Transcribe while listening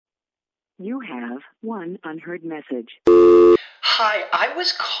You have one unheard message. Hi, I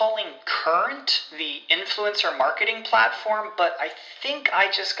was calling Current, the influencer marketing platform, but I think I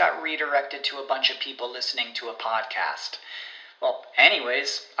just got redirected to a bunch of people listening to a podcast. Well,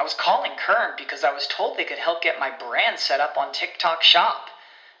 anyways, I was calling Current because I was told they could help get my brand set up on TikTok Shop,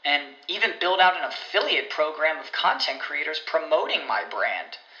 and even build out an affiliate program of content creators promoting my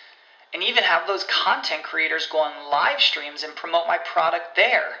brand. And even have those content creators go on live streams and promote my product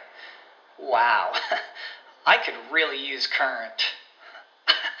there. Wow, I could really use Current.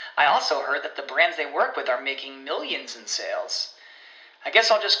 I also heard that the brands they work with are making millions in sales. I guess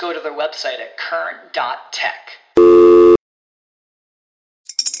I'll just go to their website at current.tech.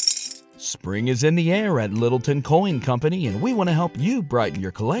 Spring is in the air at Littleton Coin Company, and we want to help you brighten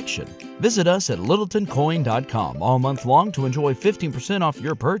your collection. Visit us at littletoncoin.com all month long to enjoy 15% off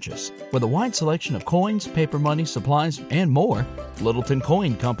your purchase. With a wide selection of coins, paper money, supplies, and more, Littleton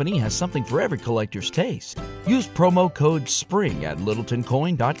Coin Company has something for every collector's taste. Use promo code SPRING at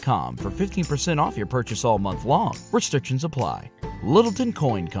littletoncoin.com for 15% off your purchase all month long. Restrictions apply. Littleton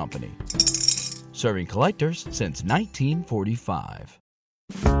Coin Company. Serving collectors since 1945.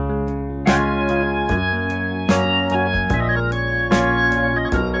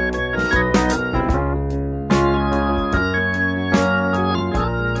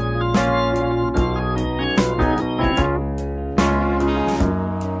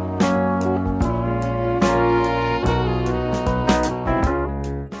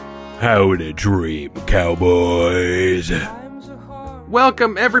 Howdy dream, cowboys.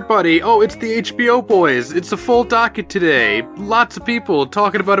 Welcome, everybody. Oh, it's the HBO boys. It's a full docket today. Lots of people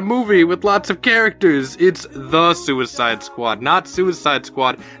talking about a movie with lots of characters. It's The Suicide Squad, not Suicide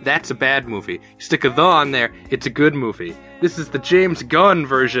Squad. That's a bad movie. You stick a "the" on there, it's a good movie. This is the James Gunn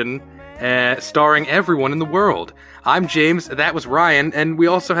version, starring everyone in the world. I'm James, that was Ryan, and we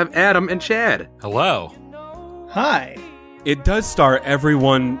also have Adam and Chad. Hello. Hi. It does star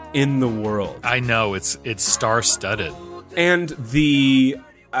everyone in the world. I know, it's star-studded. And the,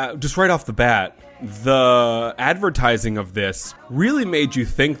 just right off the bat, the advertising of this really made you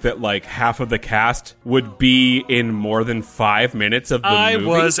think that, like, half of the cast would be in more than 5 minutes of the movie. I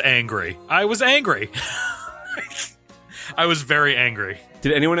was angry. I was very angry.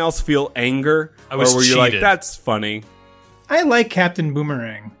 Did anyone else feel anger? I was Or were you cheated. like, that's funny? I like Captain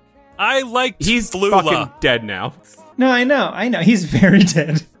Boomerang. I liked He's Flula. fucking dead now. No, I know. He's very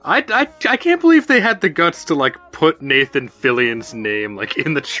dead. I can't believe they had the guts to, like, put Nathan Fillion's name, like,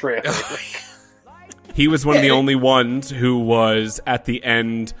 in the trailer. He was one of the only ones who was, at the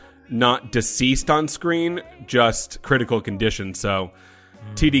end, not deceased on screen, just critical condition, so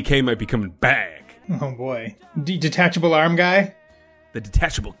TDK might be coming back. Oh, boy. Detachable arm guy? The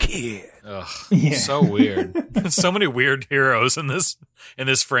detachable kid. Ugh, Yeah. so weird. So many weird heroes in this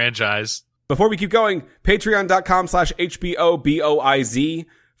franchise. Before we keep going, patreon.com/HBOBOIZ.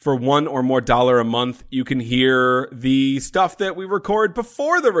 For $1 or more a month, you can hear the stuff that we record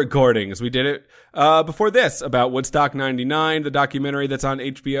before the recordings. We did it before this, about Woodstock 99, the documentary that's on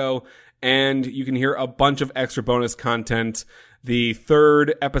HBO, and you can hear a bunch of extra bonus content. The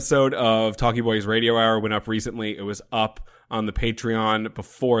third episode of Talkie Boys Radio Hour went up recently. It was up on the Patreon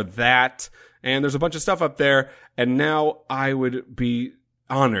before that, and there's a bunch of stuff up there, and now I would be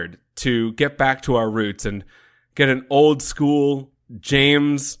honored to get back to our roots and get an old school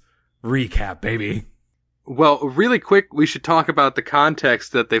James recap, baby. Well, really quick, we should talk about the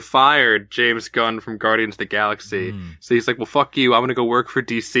context that they fired James Gunn from Guardians of the Galaxy. So he's like, well, fuck you, I'm gonna go work for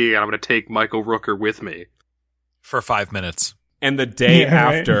DC, and I'm gonna take Michael Rooker with me. For 5 minutes. And the day right.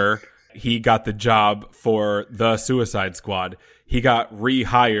 after he got the job for the Suicide Squad, he got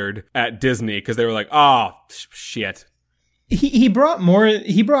rehired at Disney because they were like, oh, shit. He brought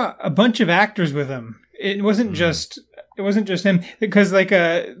a bunch of actors with him. It wasn't just him, because like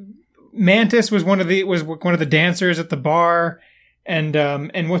Mantis was one of the dancers at the bar,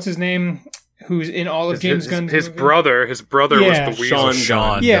 and what's his name, who's in all of James Gunn's his movie? brother was the Weasel.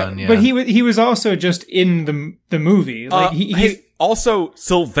 Sean Yeah, Gunn, yeah. but he was also just in the movie. Like Hey, also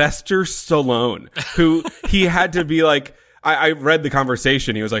Sylvester Stallone, who he had to be like, I read the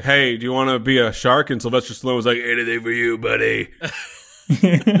conversation. He was like, hey, do you want to be a shark? And Sylvester Stallone was like, anything for you, buddy.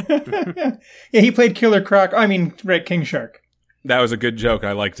 yeah, he played Killer Croc. I mean, right, King Shark. That was a good joke.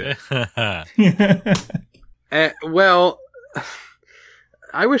 I liked it. Well,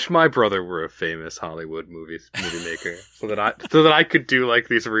 I wish my brother were a famous Hollywood movie maker, so that I could do like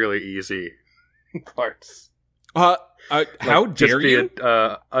these really easy parts. How Like, dare just be you?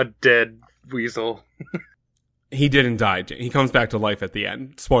 a dead weasel. He didn't die. He comes back to life at the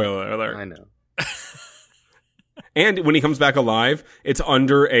end. Spoiler alert. I know. And when he comes back alive, it's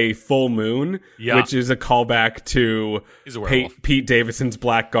under a full moon, which is a callback to He's a werewolf. Pete Davidson's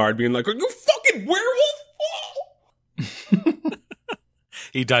Blackguard being like, "Are you fucking werewolf?"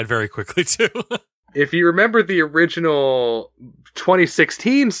 He died very quickly, too. If you remember the original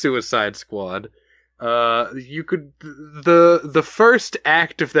 2016 Suicide Squad, you could the first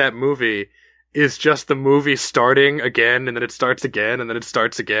act of that movie is just the movie starting again, and then it starts again, and then it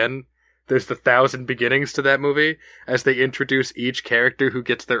starts again. There's 1,000 beginnings to that movie as they introduce each character who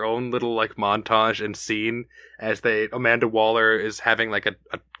gets their own little like montage and scene as Amanda Waller is having like a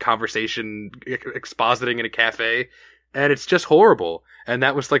conversation expositing in a cafe, and it's just horrible. And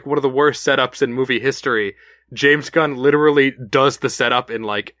that was like one of the worst setups in movie history. James Gunn literally does the setup in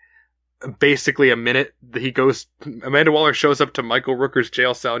like basically a minute. Amanda Waller shows up to Michael Rooker's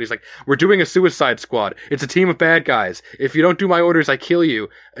jail cell and he's like, "We're doing a Suicide Squad. It's a team of bad guys. If you don't do my orders, I kill you.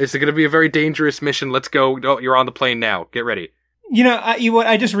 It's going to be a very dangerous mission. Let's go. Oh, you're on the plane now. Get ready." You know, what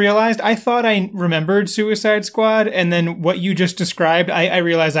I just realized, I thought I remembered Suicide Squad, and then what you just described, I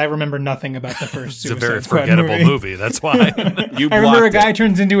realized I remember nothing about the first Suicide Squad. It's a very forgettable movie. That's why. I remember a guy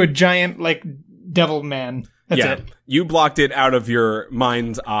turns into a giant, like, devil man. That's it. You blocked it out of your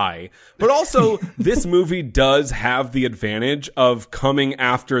mind's eye. But also, this movie does have the advantage of coming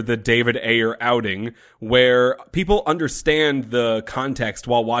after the David Ayer outing, where people understand the context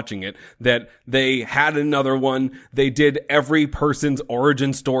while watching it, that they had another one. They did every person's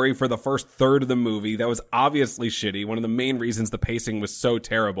origin story for the first third of the movie. That was obviously shitty. One of the main reasons the pacing was so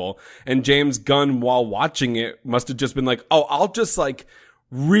terrible. And James Gunn, while watching it, must have just been like, "Oh, I'll just like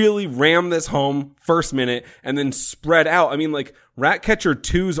really ram this home first minute and then spread out." I mean, like, Ratcatcher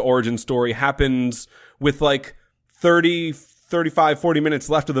 2's origin story happens with like 30, 35, 40 minutes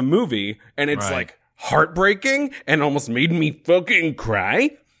left of the movie, and it's like heartbreaking and almost made me fucking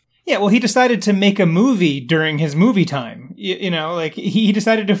cry. Yeah, well, he decided to make a movie during his movie time. You know, like, he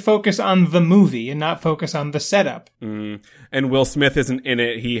decided to focus on the movie and not focus on the setup. And Will Smith isn't in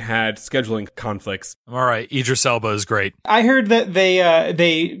it. He had scheduling conflicts. All right, Idris Elba is great. I heard that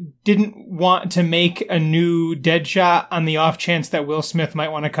they didn't want to make a new Deadshot on the off chance that Will Smith might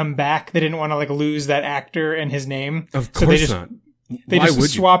want to come back. They didn't want to, like, lose that actor and his name. Of course not. They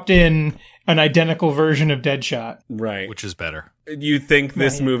just swapped in an identical version of Deadshot. Right. Which is better. You think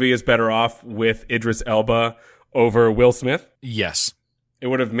this movie is better off with Idris Elba over Will Smith? Yes. It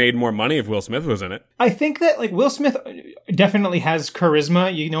would have made more money if Will Smith was in it. I think that, like, Will Smith definitely has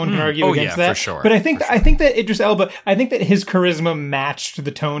charisma. No one can argue against that. For sure. But I think that Idris Elba, I think that his charisma matched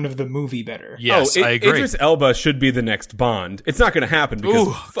the tone of the movie better. Yes, I agree. Idris Elba should be the next Bond. It's not going to happen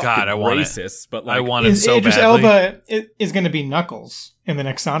because I want racist. But like, I want it so Idris badly. Elba is going to be Knuckles in the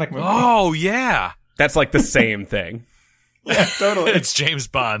next Sonic movie. Oh yeah, that's like the same thing. Yeah, totally. It's James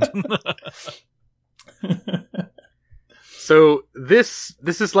Bond. So this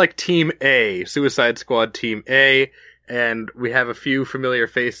is like Team A, Suicide Squad Team A, and we have a few familiar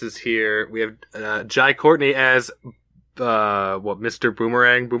faces here. We have Jai Courtney as Mr.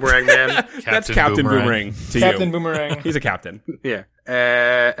 Boomerang Man. That's Captain Boomerang to Captain you. Boomerang. He's a captain. Yeah.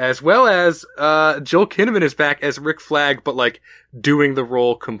 As well as Joel Kinnaman is back as Rick Flag, but like doing the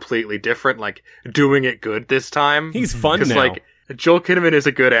role completely different, like doing it good this time. He's fun now. Like, Joel Kinnaman is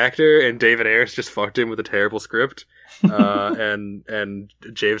a good actor, and David Ayers just fucked him with a terrible script. And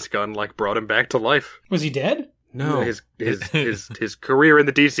James Gunn like brought him back to life. Was he dead? No, his career in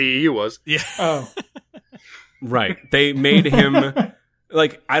the DCEU was. Yeah. Oh, right. They made him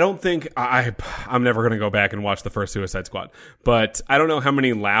like, I don't think I'm never going to go back and watch the first Suicide Squad, but I don't know how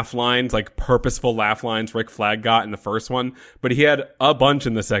many laugh lines, like purposeful laugh lines, Rick Flag got in the first one, but he had a bunch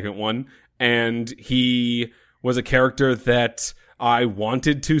in the second one, and he was a character that I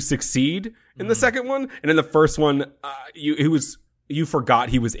wanted to succeed in the second one, and in the first one, you forgot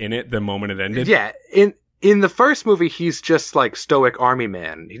he was in it the moment it ended. Yeah, in the first movie, he's just like stoic army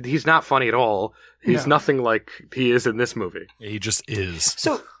man. He's not funny at all. He's nothing like he is in this movie. He just is.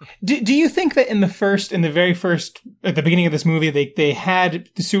 So, do you think that at the beginning of this movie, they had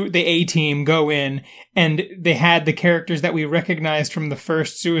the A-Team go in and they had the characters that we recognized from the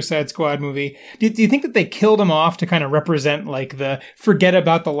first Suicide Squad movie? Do you think that they killed them off to kind of represent like the forget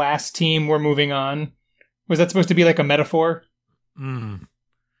about the last team, we're moving on? Was that supposed to be like a metaphor?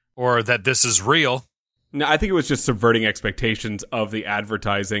 Or that this is real? No, I think it was just subverting expectations of the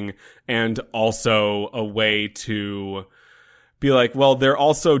advertising, and also a way to be like, well, they're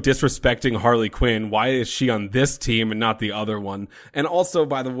also disrespecting Harley Quinn. Why is she on this team and not the other one? And also,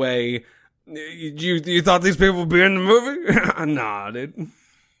 by the way, you thought these people would be in the movie? Nah, dude.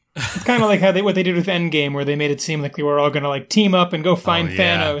 It's kind of like what they did with Endgame, where they made it seem like they were all going to like team up and go find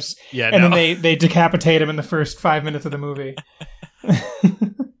Thanos, and then they decapitate him in the first 5 minutes of the movie.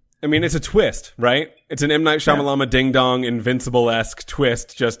 I mean, it's a twist, right? It's an M. Night Shyamalan Ding Dong Invincible-esque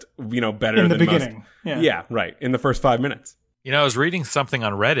twist, just, better in the than beginning. most. Yeah, right. In the first 5 minutes. I was reading something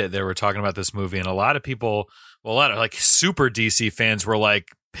on Reddit. They were talking about this movie, and a lot of people, a lot of like super DC fans were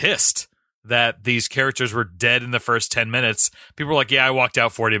like pissed that these characters were dead in the first 10 minutes. People were like, I walked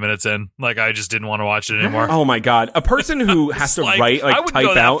out 40 minutes in. Like, I just didn't want to watch it anymore. Oh my God. A person who has to write, I wouldn't type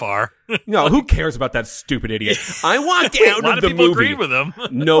go that out. far. No, who cares about that stupid idiot? I walked out a lot of the people movie. agreed with him.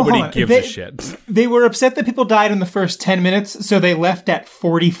 Nobody gives a shit. They were upset that people died in the first 10 minutes, so they left at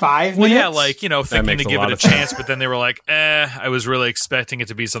 45 minutes. Yeah, like, thinking to give it a sense. chance, but then they were like, I was really expecting it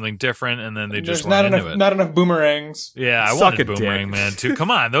to be something different, and then they just There's went into it. not enough boomerangs. Yeah, I Suck wanted a Boomerang dick. Man, too.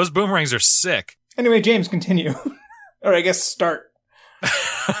 Come on, those boomerangs are sick. Anyway, James, continue. Or I guess start.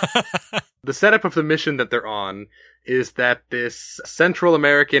 The setup of the mission that they're on is that this Central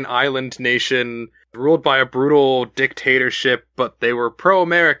American island nation ruled by a brutal dictatorship, but they were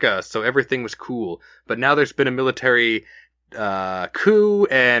pro-America, so everything was cool. But now there's been a military coup,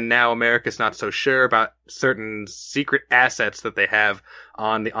 and now America's not so sure about certain secret assets that they have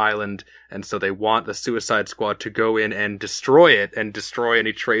on the island, and so they want the Suicide Squad to go in and destroy it, and destroy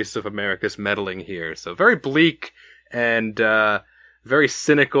any trace of America's meddling here. So very bleak and very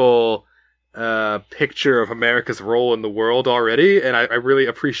cynical picture of America's role in the world already, and I really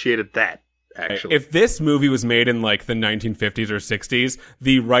appreciated that, actually. If this movie was made in like the 1950s or 60s,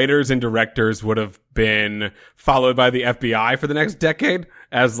 the writers and directors would have been followed by the FBI for the next decade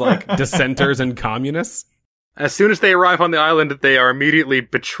as like dissenters and communists. As soon as they arrive on the island, they are immediately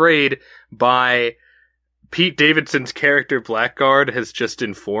betrayed by Pete Davidson's character Blackguard has just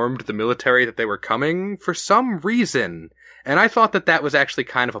informed the military that they were coming for some reason. And I thought that was actually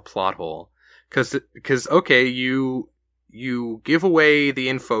kind of a plot hole. Cause okay, you give away the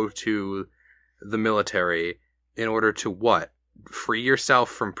info to the military in order to what? Free yourself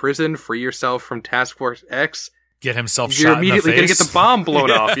from prison? Free yourself from Task Force X? Get himself You're shot in the immediately gonna face. get the bomb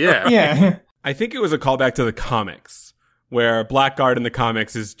blown off, yeah. Yeah. I think it was a callback to the comics, where Blackguard in the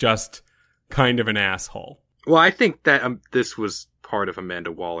comics is just kind of an asshole. Well, I think that this was part of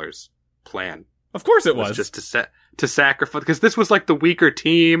Amanda Waller's plan. Of course it was. Just to sacrifice, because this was like the weaker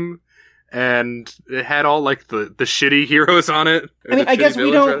team, and it had all like the shitty heroes on it. I mean, I guess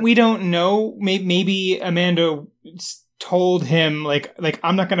we don't know. Maybe Amanda told him like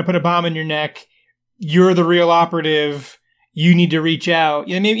I'm not going to put a bomb in your neck. You're the real operative. You need to reach out.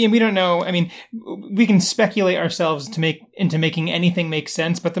 Maybe we don't know. I mean, we can speculate ourselves into making anything make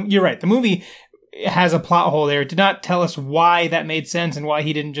sense. But you're right. The movie has a plot hole there. It did not tell us why that made sense and why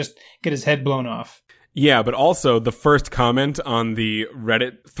he didn't just get his head blown off. Yeah, but also the first comment on the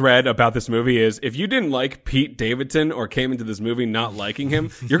Reddit thread about this movie is, if you didn't like Pete Davidson or came into this movie not liking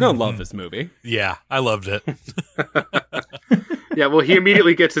him, you're going to love this movie. Yeah, I loved it. Yeah, well, he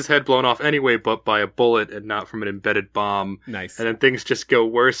immediately gets his head blown off anyway, but by a bullet and not from an embedded bomb. Nice. And then things just go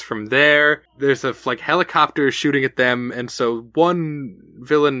worse from there. There's a helicopter shooting at them, and so one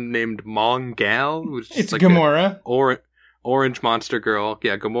villain named Mongal, which is It's like Gamora. Orange monster girl.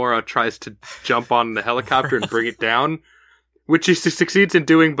 Yeah, Gamora tries to jump on the helicopter and bring it down, which she succeeds in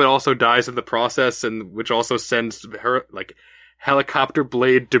doing, but also dies in the process, and which also sends her like helicopter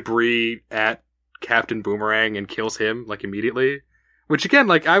blade debris at Captain Boomerang and kills him like immediately. Which again,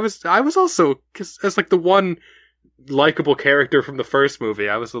 like I was also, as like the one likable character from the first movie,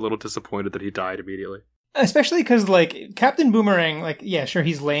 I was a little disappointed that he died immediately. Especially because, like, Captain Boomerang, like, yeah, sure,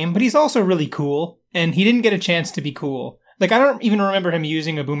 he's lame, but he's also really cool, and he didn't get a chance to be cool. Like, I don't even remember him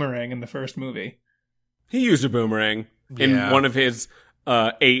using a boomerang in the first movie. He used a boomerang in Yeah. one of his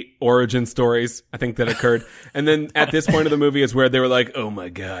 8 origin stories, I think, that occurred. And then at this point of the movie is where they were like, oh my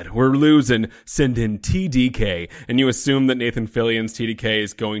god, we're losing, send in TDK. And you assume that Nathan Fillion's TDK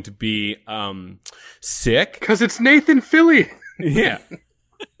is going to be sick. Because it's Nathan Fillion! Yeah.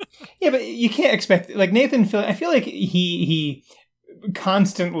 Yeah, but you can't expect, like, Nathan Fillion, I feel like he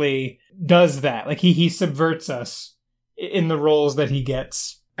constantly does that. Like, he subverts us in the roles that he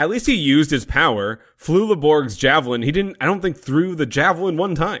gets. At least he used his power. Flew Leborg's javelin. He didn't, I don't think, threw the javelin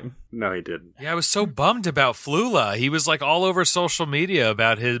one time. No, he didn't. Yeah, I was so bummed about Flula. He was like all over social media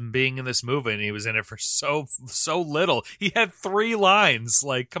about him being in this movie, and he was in it for so little. He had 3 lines.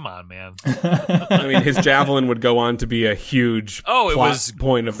 Like, come on, man. I mean, his javelin would go on to be a huge It plot was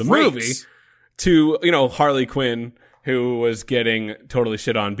point of the great. movie. To, Harley Quinn, who was getting totally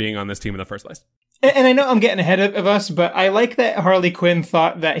shit on being on this team in the first place. And I know I'm getting ahead of us, but I like that Harley Quinn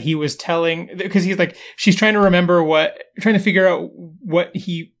thought that he was telling, because he's like, she's trying to remember trying to figure out what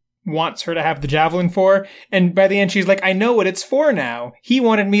he wants her to have the javelin for. And by the end, she's like, I know what it's for now. He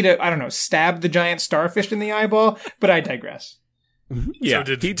wanted me to, I don't know, stab the giant starfish in the eyeball, but I digress. So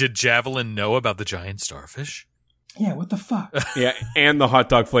did Javelin know about the giant starfish? Yeah, what the fuck? Yeah, and the hot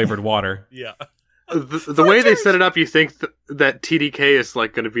dog flavored water. Yeah. The way they set it up, you think that TDK is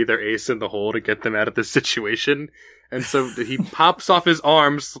like going to be their ace in the hole to get them out of this situation. And so he pops off his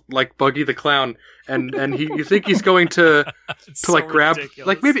arms like Buggy the Clown, and you think he's going to so like grab, ridiculous.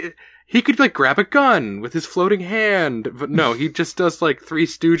 like maybe he could like grab a gun with his floating hand, but no, he just does like Three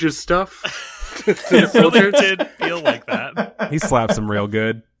Stooges stuff. It really did feel like that. He slaps him real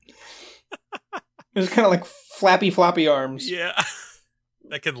good. It was kind of like flappy floppy arms. Yeah.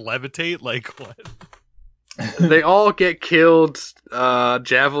 That can levitate? Like what? They all get killed.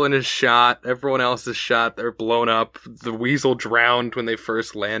 Javelin is shot. Everyone else is shot. They're blown up. The weasel drowned when they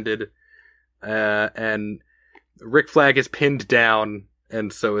first landed. And Rick Flag is pinned down,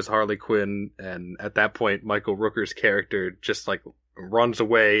 and so is Harley Quinn. And at that point, Michael Rooker's character just like runs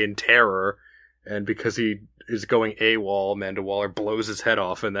away in terror. And because he is going AWOL, Amanda Waller blows his head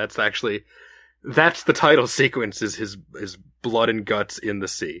off. And that's the title sequence, is his blood and guts in the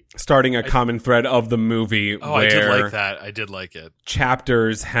sea. Starting a common thread of the movie Oh, where I did like that. I did like it.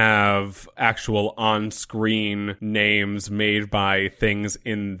 chapters have actual on-screen names made by things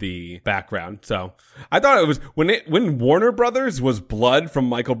in the background. So I thought it was when Warner Brothers was blood from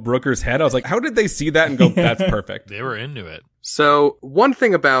Michael Brooker's head, I was like, how did they see that and go, that's perfect? They were into it. So one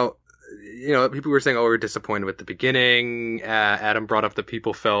thing about, people were saying, oh, we were disappointed with the beginning. Adam brought up that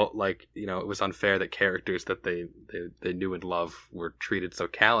people felt like, it was unfair that characters that they knew and loved were treated so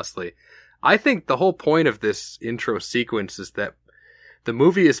callously. I think the whole point of this intro sequence is that the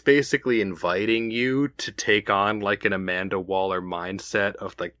movie is basically inviting you to take on like an Amanda Waller mindset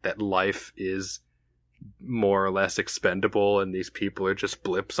of like that life is more or less expendable and these people are just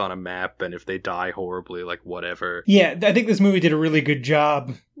blips on a map, and if they die horribly, like whatever. Yeah, I think this movie did a really good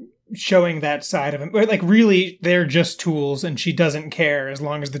job showing that side of him. Like, really, they're just tools, and she doesn't care as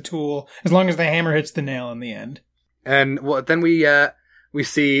long as the hammer hits the nail in the end. And then we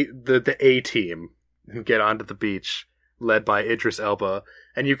see the A-team who get onto the beach, led by Idris Elba,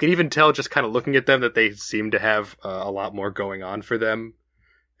 and you can even tell just kind of looking at them that they seem to have a lot more going on for them,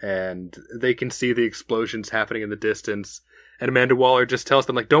 and they can see the explosions happening in the distance. And Amanda Waller just tells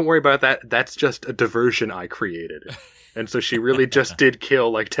them, like, don't worry about that. That's just a diversion I created. And so she really just did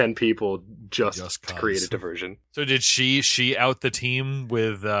kill like 10 people just to create a diversion. So did she out the team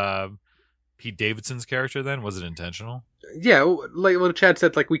with Pete Davidson's character then? Was it intentional? Yeah, like what Chad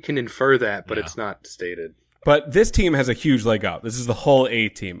said, like we can infer that, but it's not stated. But this team has a huge leg up. This is the whole A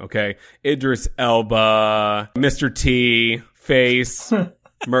team, okay? Idris Elba, Mr. T, Face,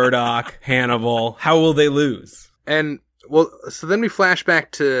 Murdoch, Hannibal. How will they lose? And so then we flash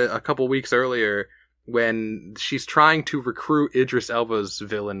back to a couple weeks earlier when she's trying to recruit Idris Elba's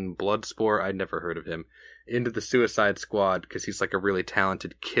villain Bloodsport, I'd never heard of him, into the Suicide Squad because he's like a really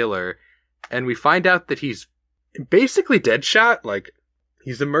talented killer. And we find out that he's basically Deadshot. Like,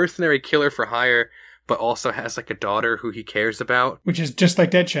 he's a mercenary killer for hire, but also has like a daughter who he cares about. Which is just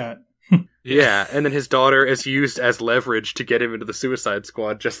like Deadshot. Yeah, and then his daughter is used as leverage to get him into the Suicide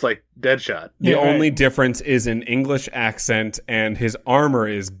Squad, just like Deadshot. The only difference is an English accent, and his armor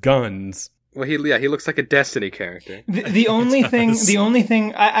is guns. Well, he looks like a Destiny character. The only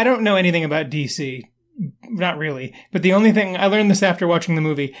thing, I don't know anything about DC. Not really. But the only thing, I learned this after watching the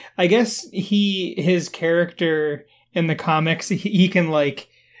movie. I guess his character in the comics, he can like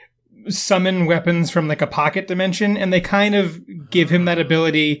summon weapons from like a pocket dimension, and they kind of give him that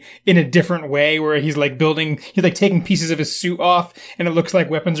ability in a different way where he's like taking pieces of his suit off and it looks like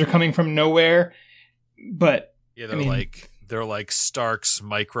weapons are coming from nowhere. But yeah, they're like Stark's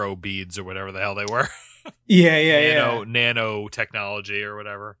micro beads or whatever the hell they were. Yeah. Nano technology or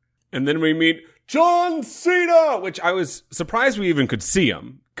whatever. And then we meet John Cena, which I was surprised we even could see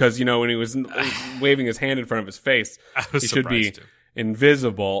him because, when he was waving his hand in front of his face, he should be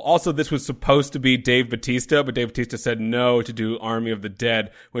invisible. Also, this was supposed to be Dave Bautista, but Dave Bautista said no to do Army of the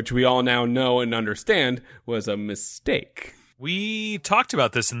Dead, which we all now know and understand was a mistake. We talked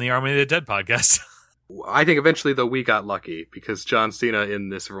about this in the Army of the Dead podcast. I think eventually, though, we got lucky because John Cena in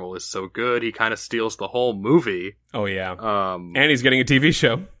this role is so good. He kind of steals the whole movie. Oh, yeah. And he's getting a TV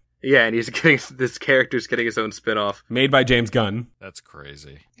show. Yeah, and this character's getting his own spin-off. Made by James Gunn. That's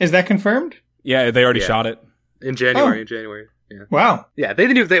crazy. Is that confirmed? Yeah, they already shot it. In January. Yeah. Wow. Yeah, they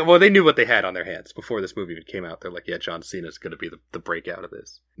knew what they had on their hands before this movie even came out. They're like, yeah, John Cena's going to be the breakout of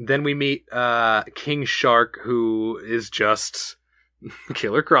this. Then we meet King Shark, who is just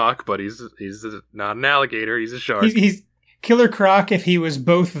Killer Croc, but he's not an alligator. He's a shark. He's Killer Croc if he was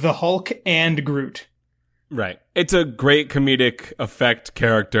both the Hulk and Groot. Right. It's a great comedic effect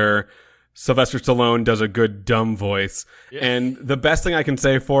character. Sylvester Stallone does a good dumb voice. Yeah. And the best thing I can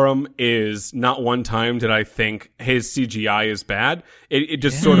say for him is not one time did I think his CGI is bad. It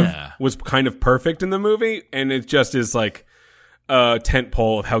just sort of was kind of perfect in the movie. And it just is like a tent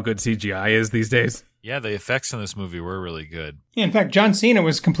pole of how good CGI is these days. Yeah, the effects in this movie were really good. Yeah, in fact, John Cena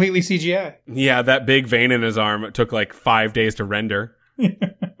was completely CGI. Yeah, that big vein in his arm, it took like 5 days to render.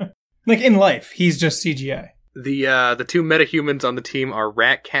 Like in life, he's just CGI. The two metahumans on the team are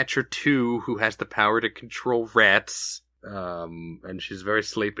Ratcatcher 2, who has the power to control rats. And she's very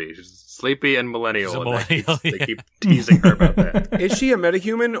sleepy. She's sleepy and millennial. She's a millennial, They keep teasing her about that. Is she a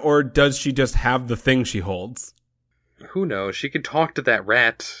metahuman, or does she just have the thing she holds? Who knows? She could talk to that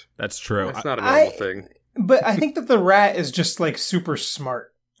rat. That's true. That's not a normal thing. But I think that the rat is just like super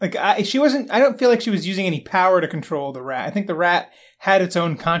smart. Like I don't feel like she was using any power to control the rat. I think the rat had its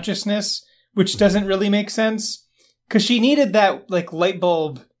own consciousness, which doesn't really make sense because she needed that like light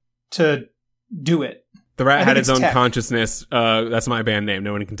bulb to do it. The rat had its own consciousness. That's my band name.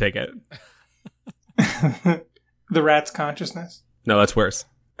 No one can take it. The rat's consciousness? No, that's worse.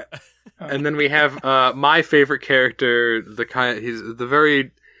 And then we have my favorite character, he's the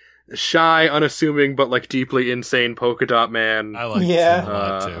very shy, unassuming, but like deeply insane polka dot man. I liked him a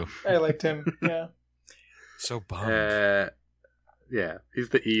lot too. I liked him, yeah. So bummed. Yeah, he's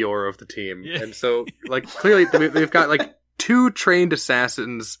the Eeyore of the team. Yeah. And so, like, clearly they've got like 2 trained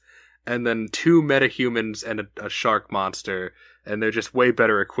assassins and then 2 metahumans and a shark monster, and they're just way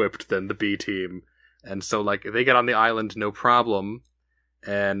better equipped than the B team. And so, like, they get on the island no problem.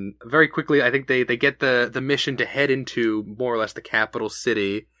 And very quickly, I think they get the mission to head into more or less the capital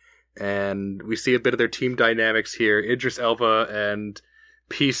city. And we see a bit of their team dynamics here. Idris Elba and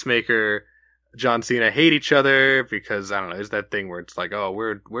Peacemaker, John Cena hate each other because, I don't know, it's that thing where it's like, oh,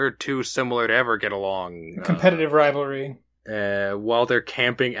 we're too similar to ever get along. Competitive rivalry. While they're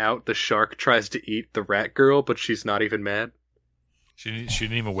camping out, the shark tries to eat the rat girl, but she's not even mad. She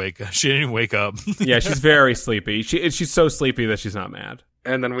didn't even wake up. She didn't even wake up. Yeah, she's very sleepy. She's so sleepy that she's not mad.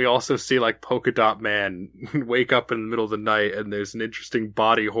 And then we also see, like, Polka Dot Man wake up in the middle of the night, and there's an interesting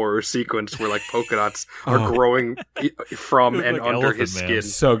body horror sequence where, like, polka dots are growing from and like under his skin.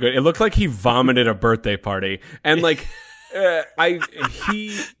 So good. It looked like he vomited a birthday party. And, like,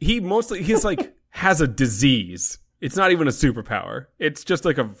 he's like, has a disease. It's not even a superpower. It's just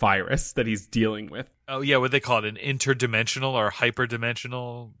like a virus that he's dealing with. Oh, yeah, what they call it, an interdimensional or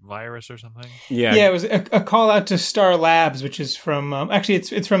hyperdimensional virus or something? Yeah, it was a call out to Star Labs, which is from, actually,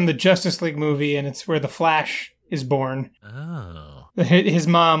 it's from the Justice League movie, and it's where the Flash is born. Oh. His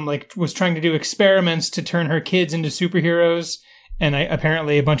mom, like, was trying to do experiments to turn her kids into superheroes, and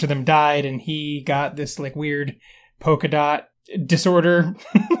apparently a bunch of them died, and he got this, like, weird polka dot disorder.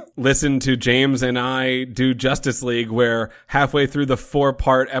 Listen to James and I do Justice League, where halfway through the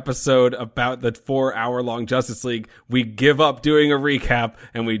 4-part episode about the 4-hour-long Justice League, we give up doing a recap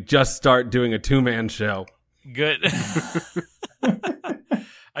and we just start doing a 2-man show. Good.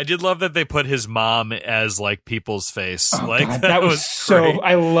 I did love that they put his mom as like people's face. Oh, like God, that was so great.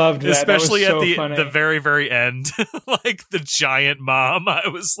 I loved that. Especially that was so at funny. the very, very end. Like the giant mom. I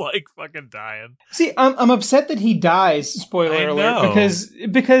was like fucking dying. See, I'm upset that he dies, spoiler alert,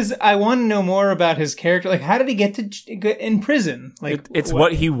 because I want to know more about his character. Like, how did he get in prison? Like, it's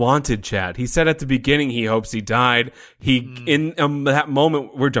what he wanted, Chad. He said at the beginning he hopes he died. In that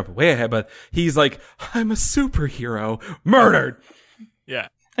moment, we're jumping way ahead, but he's like, I'm a superhero. Murdered. Yeah.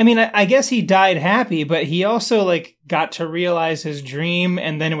 I mean, I guess he died happy, but he also, like, got to realize his dream,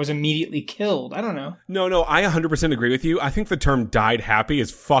 and then it was immediately killed. I don't know. No, I 100% agree with you. I think the term died happy is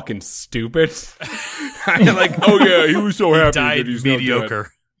fucking stupid. Like, oh yeah, he was so happy that he's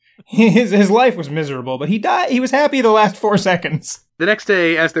mediocre. His life was miserable, but he died. He was happy the last 4 seconds. The next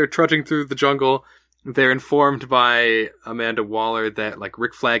day, as they're trudging through the jungle, they're informed by Amanda Waller that, like,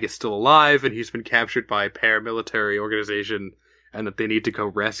 Rick Flag is still alive, and he's been captured by a paramilitary organization, and that they need to go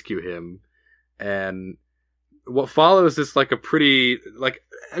rescue him. And what follows is like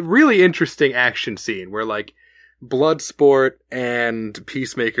a really interesting action scene where like Bloodsport and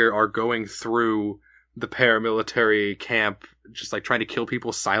Peacemaker are going through the paramilitary camp, just like trying to kill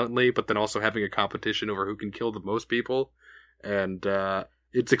people silently, but then also having a competition over who can kill the most people. And,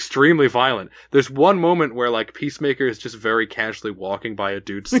 it's extremely violent. There's one moment where, like, Peacemaker is just very casually walking by a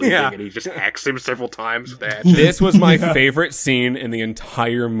dude sleeping, and he just hacks him several times with that. This was my favorite scene in the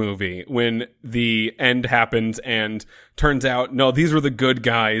entire movie, when the end happens and turns out, no, these were the good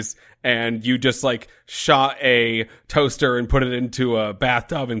guys, and you just like shot a toaster and put it into a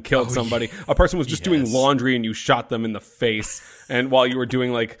bathtub and killed somebody. A person was just doing laundry and you shot them in the face. And while you were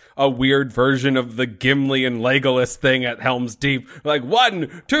doing like a weird version of the Gimli and Legolas thing at Helm's Deep, like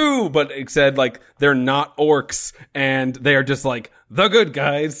 1, 2, but it said like they're not orcs and they are just like the good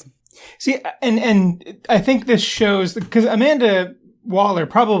guys. See, and I think this shows, because Amanda Waller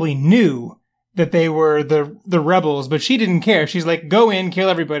probably knew that they were the rebels, but she didn't care. She's like, go in, kill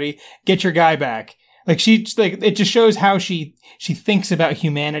everybody, get your guy back. Like it just shows how she thinks about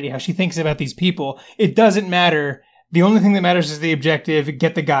humanity, how she thinks about these people. It doesn't matter. The only thing that matters is the objective,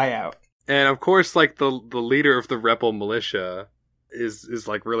 get the guy out. And of course, like the leader of the rebel militia is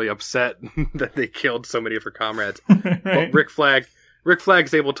like really upset that they killed so many of her comrades. Right. But Rick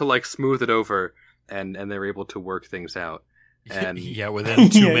Flag's able to like smooth it over and they're able to work things out. And yeah,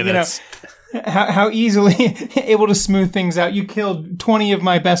 within 2 minutes. How easily able to smooth things out. You killed 20 of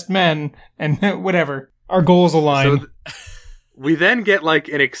my best men and whatever. Our goals align. So we then get like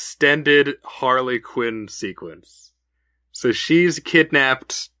an extended Harley Quinn sequence. So she's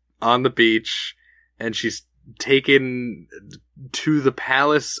kidnapped on the beach and she's taken to the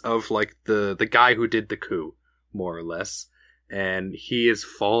palace of like the guy who did the coup, more or less. And he has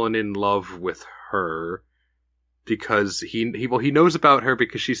fallen in love with her. Because he knows about her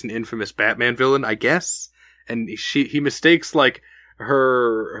because she's an infamous Batman villain, I guess, and he mistakes like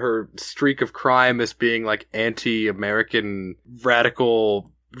her streak of crime as being like anti-American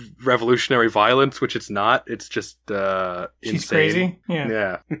radical revolutionary violence, which it's not. It's just she's insane. Crazy.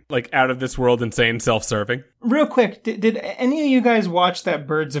 Yeah, Like out of this world, insane, self-serving. Real quick, did any of you guys watch that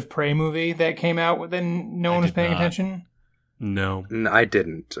Birds of Prey movie that came out when no one was paying attention? No. I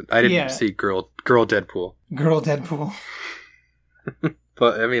didn't. I didn't see Girl Deadpool. Girl Deadpool.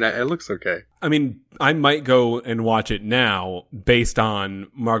 But, I mean, it looks okay. I mean, I might go and watch it now based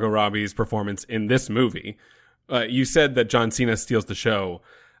on Margot Robbie's performance in this movie. You said that John Cena steals the show.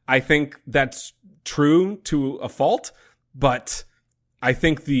 I think that's true to a fault, but I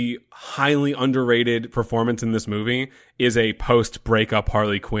think the highly underrated performance in this movie is a post-breakup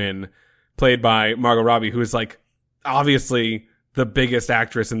Harley Quinn played by Margot Robbie, who is like, obviously the biggest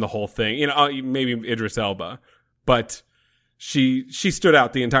actress in the whole thing. You know, maybe Idris Elba, but she stood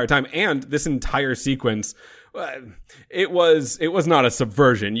out the entire time. And this entire sequence, it was not a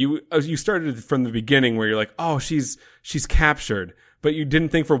subversion. You started from the beginning where you're like, oh, she's captured, but you didn't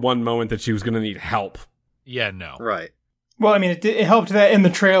think for one moment that she was going to need help. Yeah, no. Right. Well, I mean, it helped that in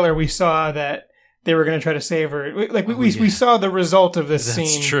the trailer we saw that they were going to try to save her. We saw the result of this scene.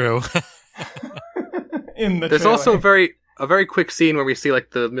 That's true. There's also a very quick scene where we see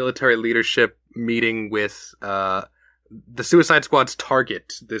like the military leadership meeting with the Suicide Squad's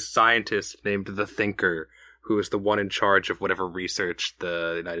target, this scientist named the Thinker, who is the one in charge of whatever research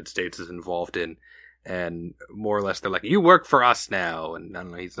the United States is involved in. And more or less they're like, you work for us now. And I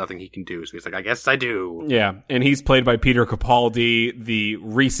don't know, he's nothing he can do. So he's like, I guess I do. Yeah. And he's played by Peter Capaldi, the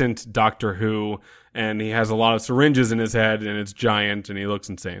recent Doctor Who. And he has a lot of syringes in his head and it's giant and he looks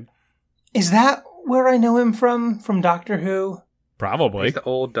insane. Is that where I know him from Doctor Who? Probably. He's the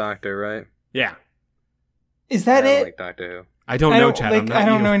old Doctor, right? Yeah. Is that I it? don't like Doctor Who. I don't know, Chad. I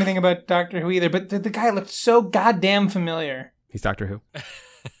don't know anything about Doctor Who either, but the guy looked so goddamn familiar. He's Doctor Who.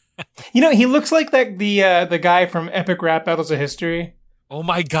 You know, he looks like the guy from Epic Rap Battles of History. Oh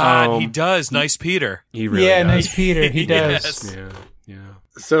my God, he does. Nice Peter. He really does. Nice Peter. He does. Yes. Yeah.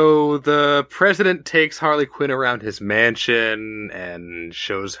 So the president takes Harley Quinn around his mansion and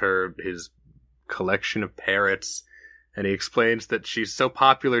shows her his collection of parrots, and he explains that she's so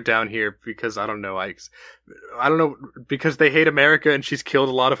popular down here because I don't know, because they hate America and she's killed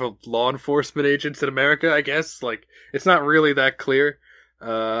a lot of law enforcement agents in America, I guess. Like, it's not really that clear.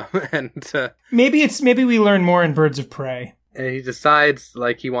 Maybe we learn more in Birds of Prey. And he decides,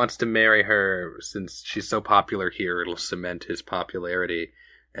 like, he wants to marry her since she's so popular here, it'll cement his popularity.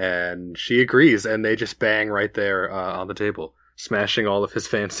 And she agrees, and they just bang right there on the table, smashing all of his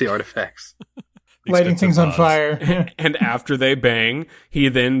fancy artifacts. Lighting things on fire. And after they bang, he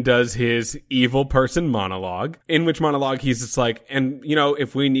then does his evil person monologue, in which monologue he's just like, and, you know,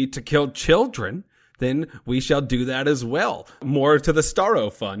 if we need to kill children, then we shall do that as well. More to the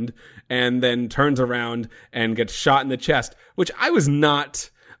Starro Fund. And then turns around and gets shot in the chest, which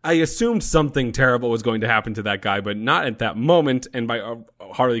I assumed something terrible was going to happen to that guy, but not at that moment, and by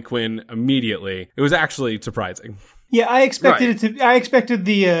Harley Quinn immediately. It was actually surprising. Yeah, I expected I expected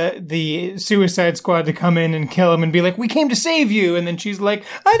the Suicide Squad to come in and kill him and be like, "We came to save you," and then she's like,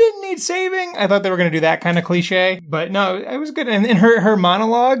 "I didn't need saving." I thought they were going to do that kind of cliche, but no, it was good. And her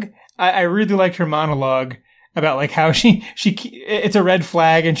monologue, I really liked her monologue. about like how it's a red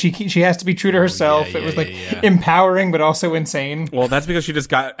flag and she has to be true to herself. It was empowering, but also insane. Well, that's because she just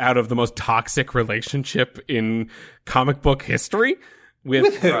got out of the most toxic relationship in comic book history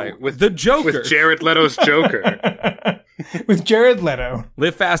with who? Right, with the Joker. With Jared Leto's Joker. With Jared Leto.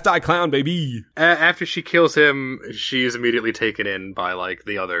 Live fast, die clown, baby. After she kills him, she is immediately taken in by like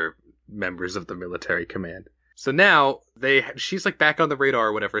the other members of the military command. So now she's like back on the radar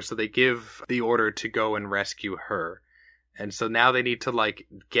or whatever, so they give the order to go and rescue her. And so now they need to like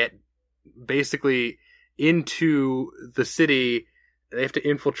get basically into the city. They have to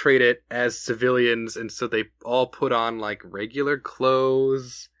infiltrate it as civilians, and so they all put on like regular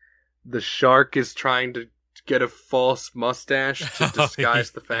clothes. The shark is trying to get a false mustache to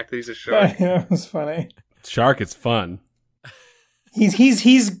disguise the fact that he's a shark. Yeah, it was funny. Shark is fun.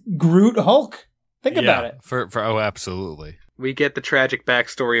 He's Groot Hulk. Think about it. Oh, absolutely. We get the tragic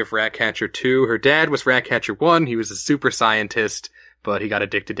backstory of Ratcatcher 2. Her dad was Ratcatcher 1. He was a super scientist, but he got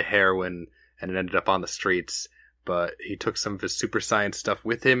addicted to heroin and ended up on the streets. But he took some of his super science stuff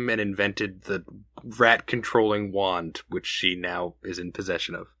with him and invented the rat-controlling wand, which she now is in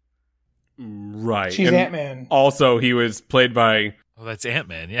possession of. Right. She's Ant-Man. Also, he was played by... Oh, that's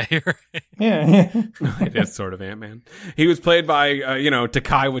Ant-Man. Yeah, you're right. Yeah. It is sort of Ant-Man. He was played by,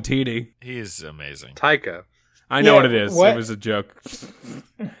 Takai Waititi. He is amazing. Taika. I know what it is. What? It was a joke.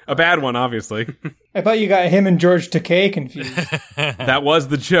 A bad one, obviously. I thought you got him and George Takei confused. That was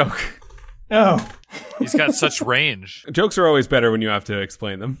the joke. Oh. He's got such range. Jokes are always better when you have to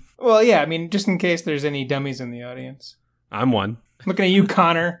explain them. Well, yeah, I mean, just in case there's any dummies in the audience. I'm one. Looking at you,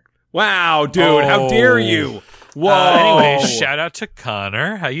 Connor. Wow, dude, how dare you? Whoa. Anyway, shout out to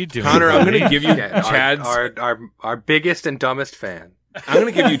Connor. How you doing, Connor, I'm buddy? going to give you Chad's... Our biggest and dumbest fan. I'm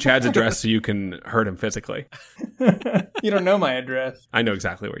going to give you Chad's address so you can hurt him physically. You don't know my address. I know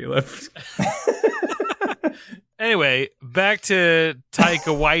exactly where you live. Anyway, back to Taika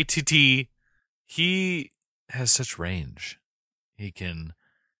Waititi. He has such range. He can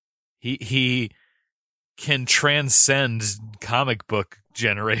transcend comic book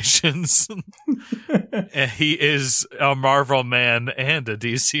generations. And he is a Marvel man and a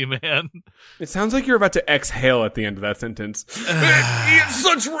DC man. It sounds like you're about to exhale at the end of that sentence. He has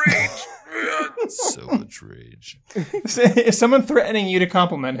such rage. So much rage. Is someone threatening you to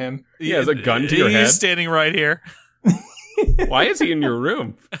compliment him? He has a gun to your head. He's standing right here. Why is he in your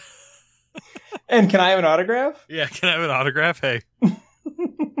room? And can I have an autograph? Yeah, can I have an autograph? Hey.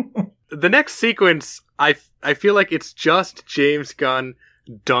 The next sequence, I feel like it's just James Gunn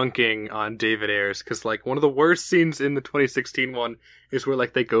dunking on David Ayers, because like one of the worst scenes in the 2016 one is where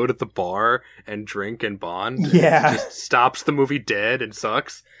like they go to the bar and drink and bond. Yeah. And it just stops the movie dead and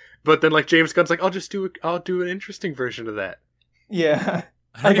sucks. But then like James Gunn's like, I'll do an interesting version of that. Yeah.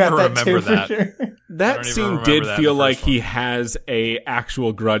 I don't even remember too, that. for sure. That scene did feel like he has a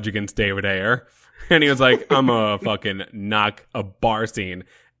actual grudge against David Ayer. And he was like, I'm gonna fucking knock a bar scene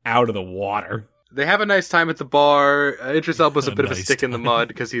out of the water. They have a nice time at the bar. Idris Elba's a bit of a nice stick in the time. mud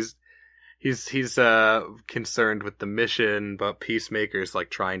because he's concerned with the mission, but Peacemaker's like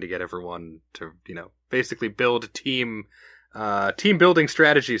trying to get everyone to, basically build team building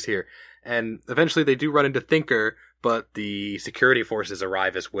strategies here. And eventually they do run into Thinker, but the security forces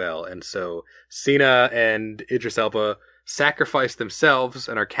arrive as well. And so Cena and Idris Elba sacrifice themselves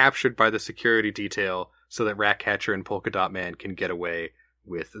and are captured by the security detail so that Ratcatcher and Polka Dot Man can get away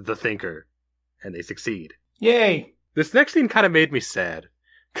with the Thinker. And they succeed. Yay. This next scene kind of made me sad.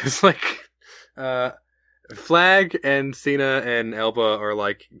 Because, Flag and Cena and Elba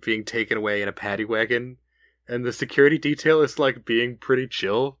are, being taken away in a paddy wagon. And the security detail is, being pretty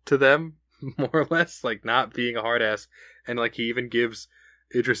chill to them, more or less. Not being a hard ass. And, he even gives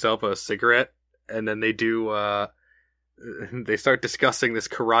Idris Elba a cigarette. And then they do, they start discussing this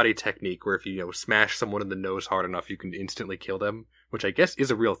karate technique where if you, smash someone in the nose hard enough, you can instantly kill them. Which I guess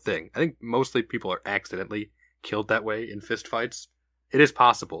is a real thing. I think mostly people are accidentally killed that way in fist fights. It is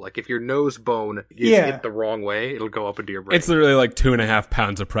possible. If your nose bone is hit the wrong way, it'll go up into your brain. It's literally 2.5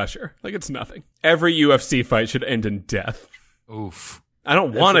 pounds of pressure. It's nothing. Every UFC fight should end in death. Oof. I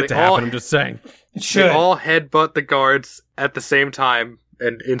don't want it to happen, I'm just saying. It should. They all headbutt the guards at the same time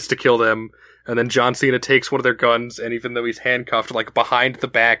and insta-kill them. And then John Cena takes one of their guns, and even though he's handcuffed, behind the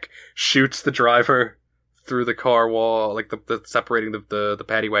back, shoots the driver through the car wall, the separating the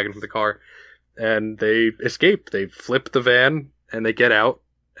paddy wagon from the car, and they escape. They flip the van, and they get out,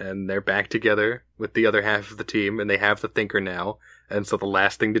 and they're back together with the other half of the team, and they have the Thinker now, and so the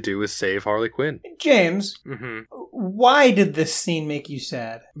last thing to do is save Harley Quinn. James, Mm-hmm. why did this scene make you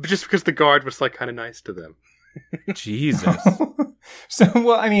sad? Just because the guard was, kind of nice to them. Jesus. So,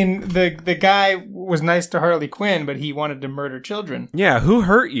 well, I mean, the guy was nice to Harley Quinn, but he wanted to murder children. Yeah, who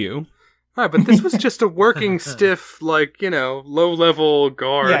hurt you? All right, but this was just a working stiff, like, low-level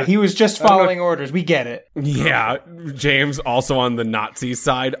guard. Yeah, he was just following orders. We get it. Yeah, James, also on the Nazi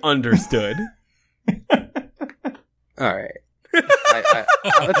side, understood. All right.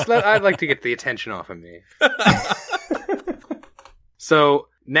 I'd like to get the attention off of me. So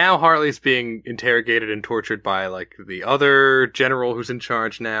now Harley's being interrogated and tortured by like the other general who's in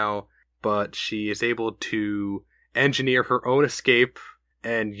charge now, but she is able to engineer her own escape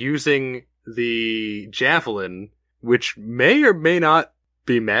and using the javelin, which may or may not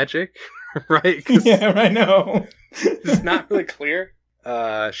be magic, right? Yeah, I know. It's not really clear.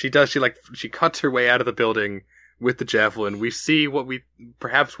 She cuts her way out of the building with the javelin. We see what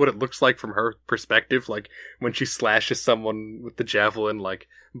it looks like from her perspective, like when she slashes someone with the javelin, like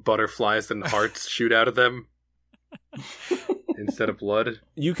butterflies and hearts shoot out of them instead of blood.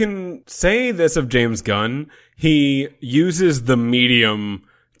 You can say this of James Gunn. He uses the medium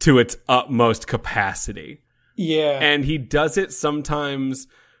to its utmost capacity. Yeah. And he does it sometimes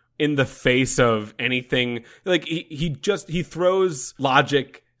in the face of anything. Like he throws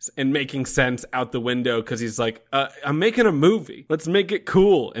logic and making sense out the window because he's like, I'm making a movie. Let's make it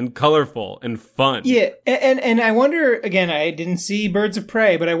cool and colorful and fun. Yeah, and I wonder, again, I didn't see Birds of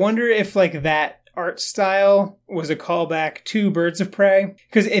Prey, but I wonder if like that art style was a callback to Birds of Prey,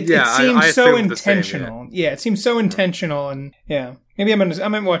 because it seems so intentional. Yeah, it seems so intentional, and yeah, maybe I'm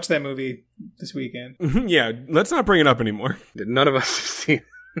gonna watch that movie this weekend. Yeah, let's not bring it up anymore. None of us have seen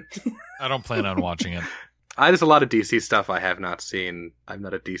it. I don't plan on watching it. There's a lot of DC stuff I have not seen. I'm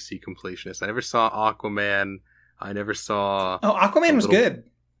not a DC completionist. I never saw Aquaman. I never saw... Oh, Aquaman was good.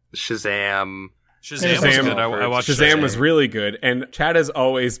 Shazam. Shazam was good. I watched Shazam was really good. And Chad has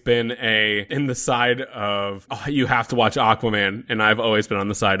always been in the side of, you have to watch Aquaman. And I've always been on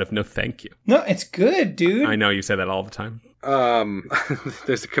the side of, no, thank you. No, it's good, dude. I know you say that all the time.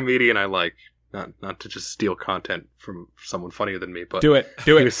 There's a comedian I like. Not to just steal content from someone funnier than me, but... Do it.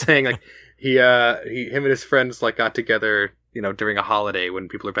 He was saying, like... Him and his friends like got together, during a holiday when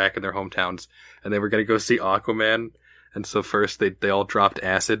people are back in their hometowns, and they were going to go see Aquaman. And so first they all dropped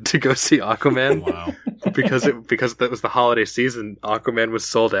acid to go see Aquaman. Wow. because that was the holiday season. Aquaman was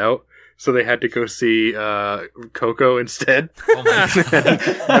sold out, so they had to go see Coco instead. Oh my God.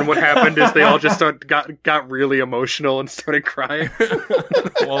 And what happened is they all just got really emotional and started crying.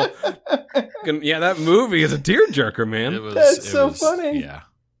 Well, yeah, that movie is a tearjerker, man. That's so funny. Yeah.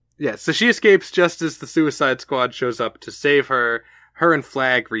 Yeah, so she escapes just as the Suicide Squad shows up to save her. Her and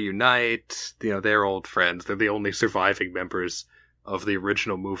Flag reunite. They're old friends. They're the only surviving members of the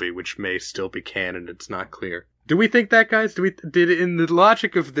original movie, which may still be canon. It's not clear. Do we think that, guys? Did in the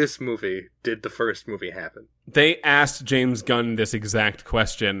logic of this movie, did the first movie happen? They asked James Gunn this exact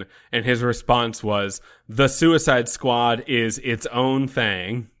question, and his response was, the Suicide Squad is its own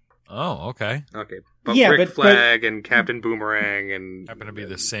thing. Oh, okay. Okay. But yeah, Rick Flag and Captain Boomerang and... Happen to be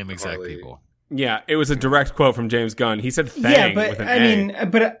the same exact Harley. people. Yeah, it was a direct quote from James Gunn. He said "thang" with an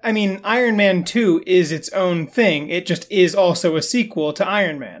A. I mean, Iron Man 2 is its own thing. It just is also a sequel to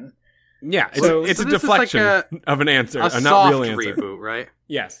Iron Man. Yeah, So it's a this is deflection like of an answer, a a not soft real answer. reboot, right?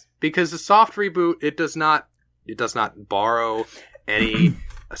 Yes. Because a soft reboot, it does not borrow any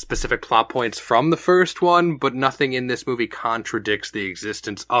specific plot points from the first one, but nothing in this movie contradicts the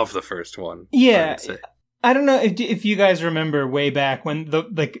existence of the first one. Yeah, I don't know if you guys remember way back when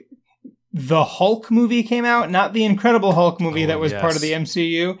the Hulk movie came out, not the Incredible Hulk movie that was part of the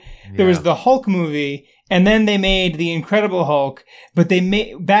MCU. There was the Hulk movie, and then they made the Incredible Hulk, but they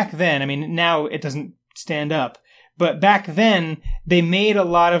made, back then, I mean, now it doesn't stand up, but back then, they made a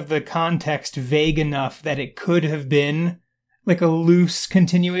lot of the context vague enough that it could have been like a loose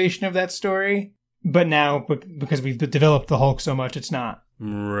continuation of that story. But now, because we've developed the Hulk so much, it's not.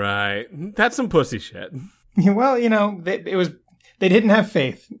 Right. That's some pussy shit. Well, they didn't have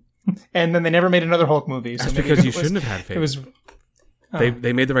faith. And then they never made another Hulk movie. So That's because you shouldn't have had faith. It was,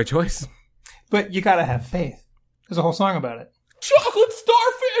 they made the right choice. But you gotta have faith. There's a whole song about it. Chocolate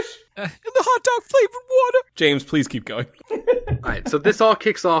starfish In the hot dog flavored water. James, please keep going. Alright, so this all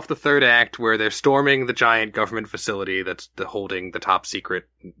kicks off the third act where they're storming the giant government facility that's holding the top secret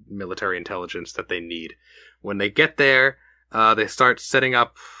military intelligence that they need. When they get there, they start setting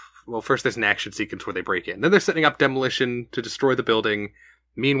up... Well, first there's an action sequence where they break in. Then they're setting up demolition to destroy the building.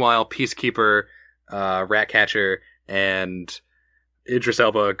 Meanwhile, Peacekeeper, Ratcatcher, and Idris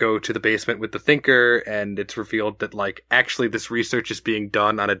Elba go to the basement with the Thinker, and it's revealed that, actually this research is being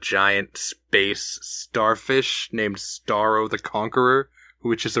done on a giant space starfish named Starro the Conqueror,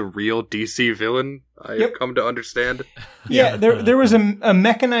 which is a real DC villain, I've come to understand. Yeah, there was a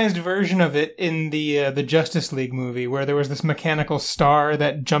mechanized version of it in the Justice League movie where there was this mechanical star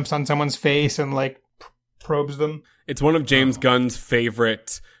that jumps on someone's face and like probes them. It's one of James Gunn's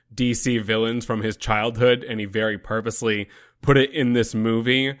favorite DC villains from his childhood, and he very purposely put it in this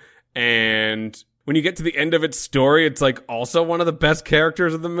movie. And when you get to the end of its story, it's like also one of the best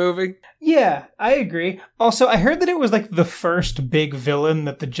characters of the movie. Yeah, I agree. Also, I heard that it was like the first big villain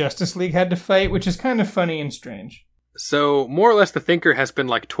that the Justice League had to fight, which is kind of funny and strange. So, more or less, the Thinker has been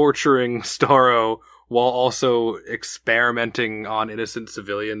like torturing Starro while also experimenting on innocent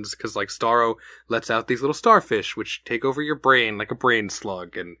civilians, because like Starro lets out these little starfish which take over your brain like a brain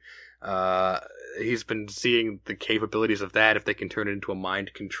slug, and he's been seeing the capabilities of that if they can turn it into a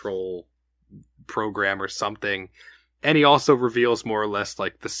mind control program or something. And he also reveals more or less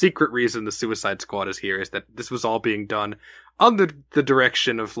like the secret reason the Suicide Squad is here is that this was all being done under the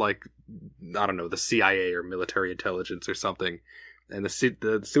direction of like, I don't know, the CIA or military intelligence or something. And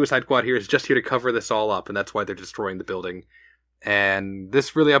the Suicide Squad here is just here to cover this all up, and that's why they're destroying the building. And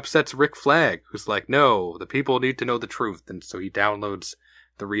this really upsets Rick Flag, who's like, no, the people need to know the truth. And so he downloads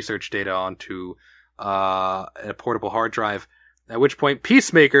the research data onto a portable hard drive, at which point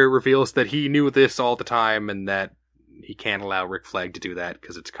Peacemaker reveals that he knew this all the time and that he can't allow Rick Flag to do that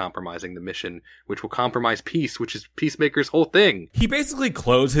because it's compromising the mission, which will compromise peace, which is Peacemaker's whole thing. He basically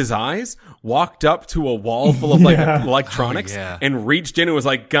closed his eyes, walked up to a wall full of like electronics, and reached in and was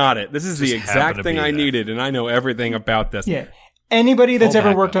like, got it. This is the exact thing I needed, and I know everything about this. Yeah. Anybody that's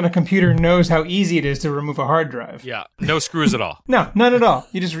ever worked on a computer knows how easy it is to remove a hard drive. Yeah, no screws at all. No, none at all.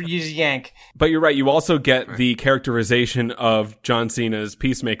 You just yank. But you're right. You also get the characterization of John Cena's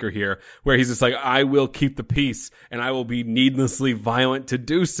Peacemaker here, where he's just like, I will keep the peace, and I will be needlessly violent to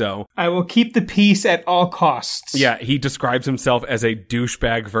do so. I will keep the peace at all costs. Yeah, he describes himself as a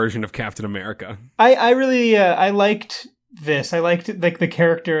douchebag version of Captain America. I really I liked this. I liked like the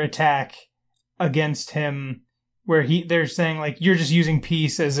character attack against him, where they're saying like, you're just using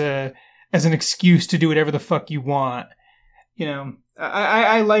peace as an excuse to do whatever the fuck you want. You know,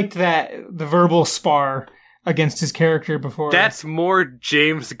 I liked that, the verbal spar against his character before. That's more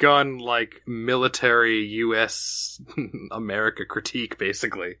James Gunn, like military U.S. America critique,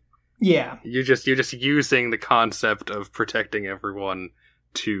 basically. Yeah. You're just using the concept of protecting everyone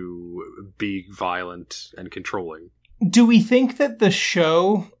to be violent and controlling. Do we think that the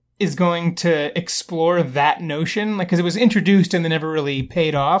show is going to explore that notion? Like, because it was introduced and then never really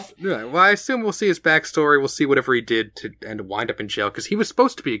paid off. Yeah, well, I assume we'll see his backstory. We'll see whatever he did to wind up in jail, because he was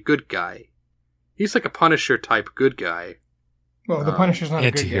supposed to be a good guy. He's like a Punisher type good guy. Well, the Punisher's not a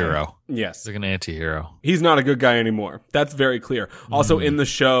good guy. Anti-hero. Yes. He's like an anti-hero. He's not a good guy anymore. That's very clear. Also, in the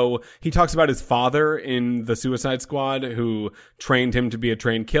show, he talks about his father in the Suicide Squad, who trained him to be a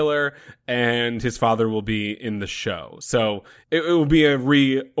trained killer, and his father will be in the show. So it will be a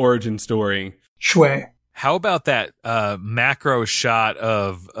re-origin story. Shui. How about that macro shot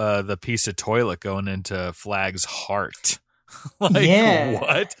of the piece of toilet going into Flag's heart? Like, yeah.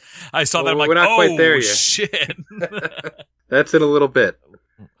 What? I saw that. I'm like, we're not quite there yet. Shit. That's in a little bit.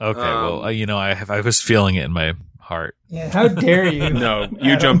 Okay, well, I was feeling it in my heart. Yeah, how dare you? No,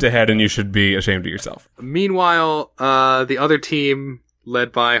 you jumped ahead and you should be ashamed of yourself. Meanwhile, the other team,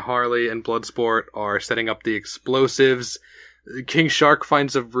 led by Harley and Bloodsport, are setting up the explosives. King Shark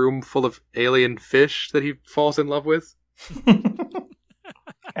finds a room full of alien fish that he falls in love with.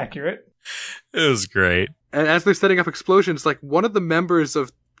 Accurate. It was great. And as they're setting up explosions, like one of the members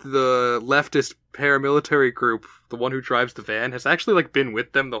of the leftist paramilitary group, the one who drives the van, has actually like been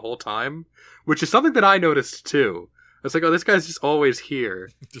with them the whole time, which is something that I noticed too. I was like, oh, this guy's just always here,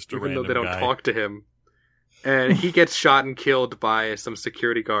 Just a even though random they don't guy. talk to him. And he gets shot and killed by some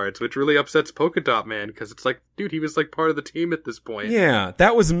security guards, which really upsets Polka Dot Man, because it's like, dude, he was like part of the team at this point. Yeah,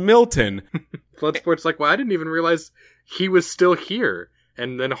 that was Milton. Bloodsport's like, well, I didn't even realize he was still here.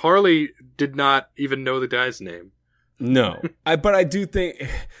 And then Harley did not even know the guy's name. No, but I do think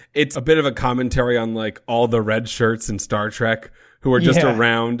it's a bit of a commentary on like all the red shirts in Star Trek who are just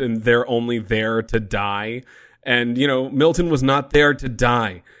around and they're only there to die. And, you know, Milton was not there to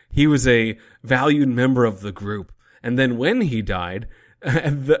die. He was a valued member of the group. And then when he died,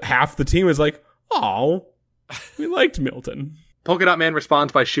 half the team is like, oh, we liked Milton. Polka Dot Man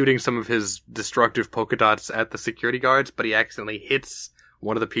responds by shooting some of his destructive polka dots at the security guards, but he accidentally hits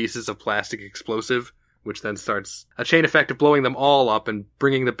one of the pieces of plastic explosive, which then starts a chain effect of blowing them all up and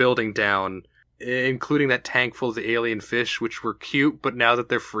bringing the building down, including that tank full of the alien fish, which were cute, but now that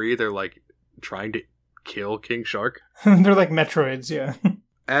they're free, they're like trying to kill King Shark. They're like Metroids, yeah.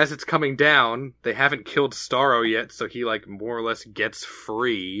 as it's coming down, they haven't killed Starro yet, so he, like, more or less gets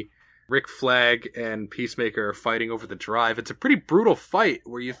free. Rick Flag and Peacemaker are fighting over the drive. It's a pretty brutal fight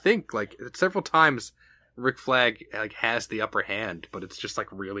where you think, like, several times Rick Flag, like, has the upper hand, but it's just, like,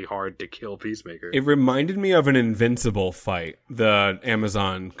 really hard to kill Peacemaker. It reminded me of an Invincible fight, the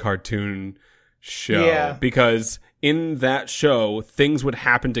Amazon cartoon show. Yeah. Because in that show, things would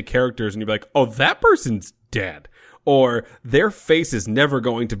happen to characters and you'd be like, oh, that person's dead. Or their face is never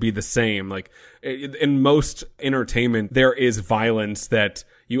going to be the same. Like, in most entertainment, there is violence that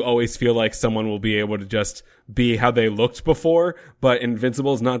you always feel like someone will be able to just be how they looked before, but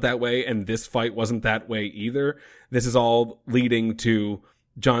Invincible is not that way, and this fight wasn't that way either. This is all leading to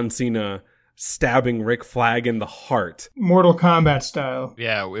John Cena stabbing Rick Flag in the heart. Mortal Kombat style.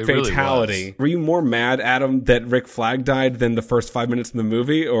 Yeah, it Fatality. really was. Were you more mad, Adam, that Rick Flag died than the first 5 minutes of the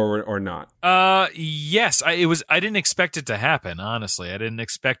movie, or not? Yes, I didn't expect it to happen, honestly. I didn't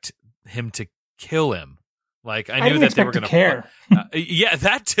expect him to kill him. Like, I knew didn't that they were expect going to to care. Yeah,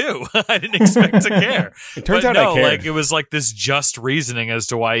 that too. I didn't expect to care. It turns But out no, I cared. like, it was like this just reasoning as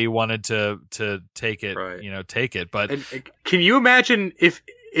to why he wanted to take it, Right. take it. But And can you imagine if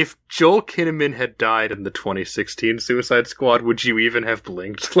Joel Kinnaman had died in the 2016 Suicide Squad, would you even have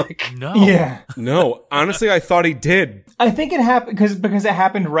blinked? Like, no. Yeah. No, honestly, I thought he did. I think it happened because it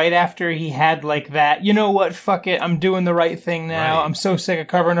happened right after he had like that, you know what, fuck it, I'm doing the right thing now. Right. I'm so sick of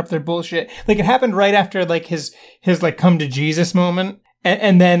covering up their bullshit. Like it happened right after like his like come to Jesus moment.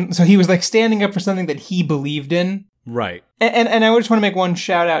 And then so he was like standing up for something that he believed in. Right. And I just want to make one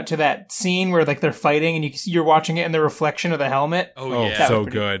shout out to that scene where like they're fighting and you're watching it in the reflection of the helmet. Oh, Oh, yeah. That so was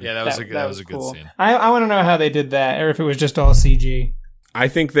pretty- good. Yeah, that was a good cool. scene. I want to know how they did that, or if it was just all CG. I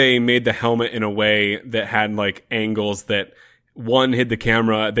think they made the helmet in a way that had like angles that one hid the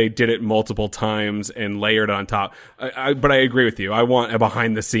camera. They did it multiple times and layered on top. But I agree with you. I want a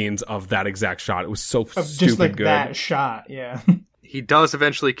behind the scenes of that exact shot. It was so Of stupid just like good. that shot, yeah. he does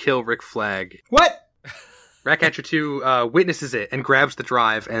eventually kill Rick Flag. What? Ratcatcher 2 witnesses it and grabs the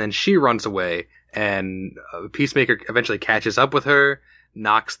drive, and then she runs away, and Peacemaker eventually catches up with her,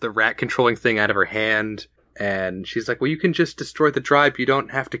 knocks the rat controlling thing out of her hand, and she's like, well, you can just destroy the drive, you don't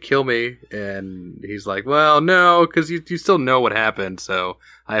have to kill me. And he's like, well, no, because you still know what happened, so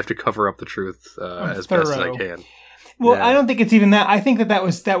I have to cover up the truth as best as I thorough. can. Well, Yeah. I don't think it's even that. I think that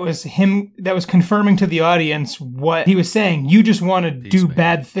was him. That was confirming to the audience what he was saying. You just want to do Peacemaker.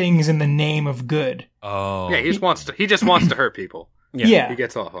 bad things in the name of good. Oh. Yeah, he just wants to hurt people. Yeah. He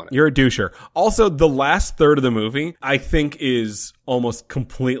gets off on it. You're a doucher. Also, the last third of the movie, I think, is almost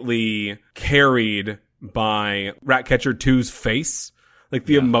completely carried by Ratcatcher 2's face. Like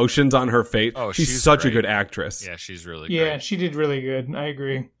the emotions on her face. Oh, she's she's such a great. good actress. Yeah, she's really Yeah, great. she did really good. I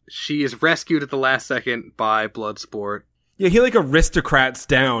agree. She is rescued at the last second by Bloodsport. Yeah, he like aristocrats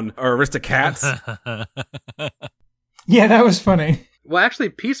down, or aristocats. Yeah, that was funny. Well, actually,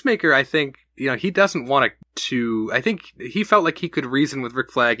 Peacemaker, I think, he doesn't want to. I think he felt like he could reason with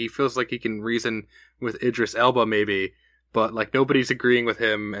Rick Flag. He feels like he can reason with Idris Elba, maybe, but like nobody's agreeing with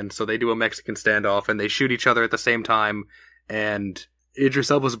him, and so they do a Mexican standoff, and they shoot each other at the same time, and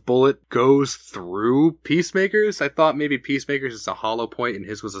Idris Elba's bullet goes through Peacemaker's. I thought maybe Peacemaker's is a hollow point and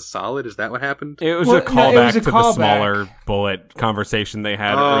his was a solid. Is that what happened? It was Well, a no, callback it was a to the callback. smaller bullet conversation they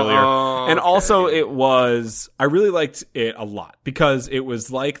had earlier. And also I really liked it a lot because it was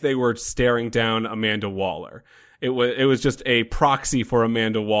like they were staring down Amanda Waller. It was just a proxy for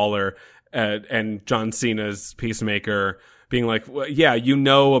Amanda Waller and John Cena's Peacemaker being like, well, yeah, you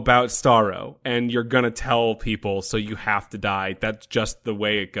know about Starro and you're going to tell people, so you have to die. That's just the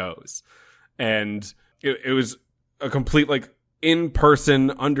way it goes. And it was a complete like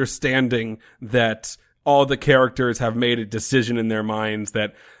in-person understanding that all the characters have made a decision in their minds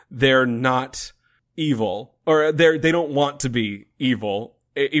that they're not evil, or they don't want to be evil,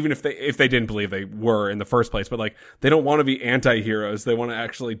 even if they didn't believe they were in the first place. But like, they don't want to be anti-heroes. They want to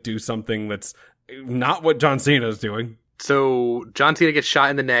actually do something that's not what John Cena is doing. So John Cena gets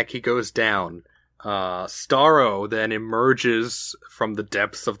shot in the neck. He goes down. Starro then emerges from the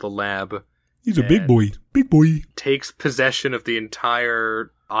depths of the lab, He's a big boy. Big boy. takes possession of the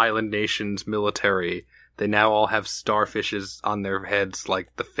entire island nation's military. They now all have starfishes on their heads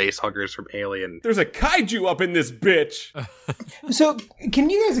like the face huggers from Alien. There's a kaiju up in this bitch. So, can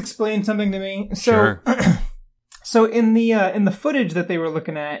you guys explain something to me? So, Sure. so in the footage that they were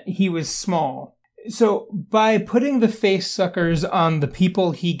looking at, he was small. So, by putting the face suckers on the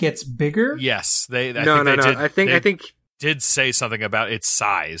people, he gets bigger. Yes, I No. I think did say something about its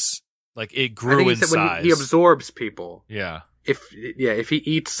size. Like it I grew think he in said when size. he absorbs people. Yeah. If he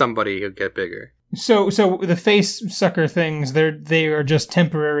eats somebody, he'll get bigger. So the face sucker things, they are just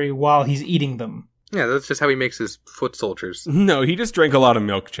temporary while he's eating them. Yeah, that's just how he makes his foot soldiers. No, he just drank a lot of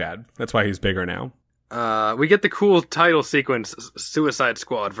milk, Chad. That's why he's bigger now. We get the cool title sequence, Suicide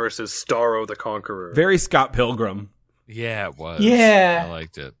Squad versus Starro the Conqueror. Very Scott Pilgrim. Yeah, it was. Yeah. I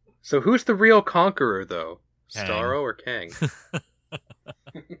liked it. So who's the real conqueror, though? Kang. Starro or Kang?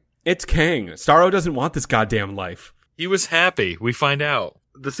 It's Kang. Starro doesn't want this goddamn life. He was happy. We find out.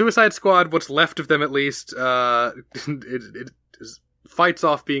 The Suicide Squad, what's left of them at least, it fights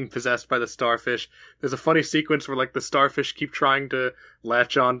off being possessed by the starfish. There's a funny sequence where like the starfish keep trying to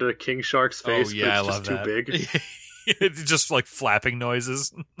latch onto King Shark's face, Oh yeah, but it's I love just too that. big. It's just like flapping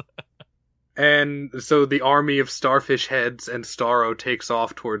noises. And so the army of starfish heads and Starro takes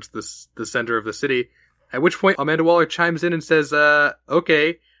off towards the center of the city, at which point Amanda Waller chimes in and says,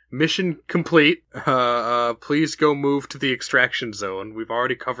 okay, mission complete. Please go move to the extraction zone. We've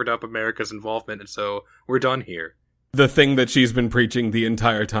already covered up America's involvement, and so we're done here. The thing that she's been preaching the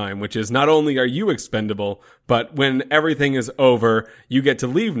entire time, which is not only are you expendable, but when everything is over, you get to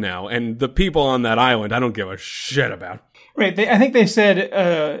leave now. And the people on that island, I don't give a shit about. Right. I think they said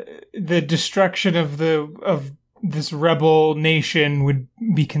the destruction of this rebel nation would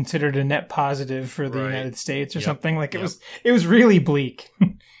be considered a net positive for the Right. United States or Yep. something. Like Yep. it was really bleak.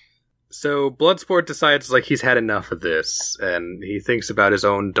 So Bloodsport decides like he's had enough of this, and he thinks about his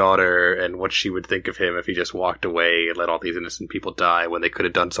own daughter and what she would think of him if he just walked away and let all these innocent people die when they could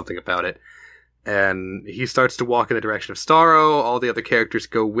have done something about it. And he starts to walk in the direction of Starro. All the other characters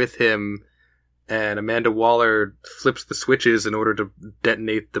go with him, and Amanda Waller flips the switches in order to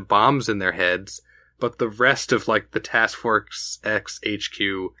detonate the bombs in their heads. But the rest of like the Task Force X HQ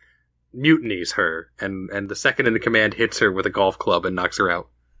mutinies her, and the second in the command hits her with a golf club and knocks her out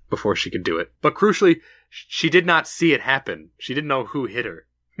before she could do it. But crucially, she did not see it happen. She didn't know who hit her.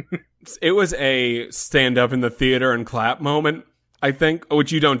 It was a stand up in the theater and clap moment, I think,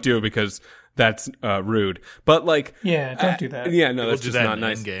 which you don't do because that's rude. But like, Yeah, don't do that. Yeah, no, We'll that's do just that not in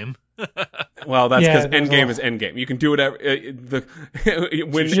nice. Endgame. Well, that's Yeah, because there's Endgame a- is Endgame. You can do whatever. When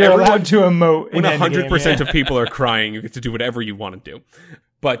You're everyone, allowed to emote when in Endgame, 100% yeah. of people are crying, you get to do whatever you want to do.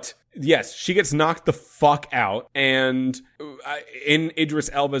 But yes, she gets knocked the fuck out, and in Idris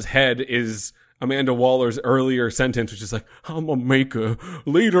Elba's head is Amanda Waller's earlier sentence, which is like, I'm gonna make a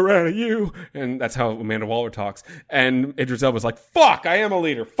leader out of you. And that's how Amanda Waller talks. And Idris Elba's like, fuck, I am a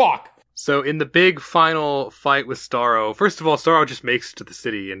leader, fuck. So in the big final fight with Starro, first of all, Starro just makes it to the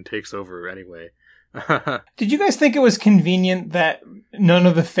city and takes over anyway. Did you guys think it was convenient that none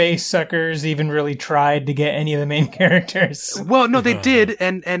of the face suckers even really tried to get any of the main characters? Well, no, they did,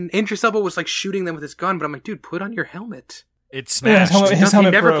 and Idris Elba was like shooting them with his gun, but I'm like, dude, put on your helmet. It Yeah, smashed. his He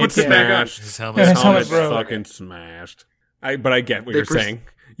helmet never broke. puts it yeah. back on. His Yeah, his helmet's helmet Helmet's broke. fucking smashed. But I get what They you're saying.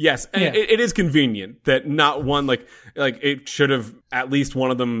 Yes, and Yeah. it is convenient that not one like it should have, at least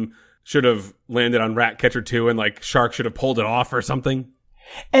one of them should have landed on Ratcatcher 2 and like Shark should have pulled it off or something.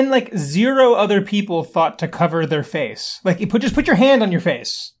 And like 0 other people thought to cover their face. Like just put your hand on your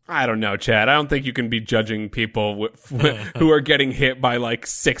face. I don't know, Chad. I don't think you can be judging people who are getting hit by like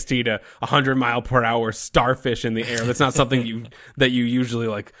 60 to 100 mile per hour starfish in the air. That's not something that you usually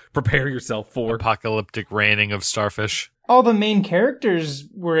like prepare yourself for. Apocalyptic raining of starfish. All the main characters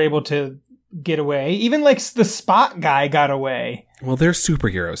were able to get away. Even like the Spot guy got away. Well, they're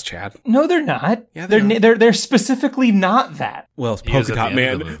superheroes, Chad. No, they're not. Yeah, they they're specifically not that. Well, it's He is Polka at Dot the end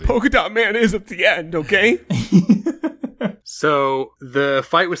Man. of the movie. Polka Dot Man is at the end, okay? So the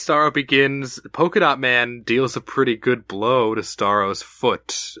fight with Starro begins. Polka Dot Man deals a pretty good blow to Starro's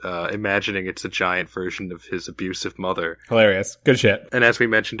foot, imagining it's a giant version of his abusive mother. Hilarious. Good shit. And as we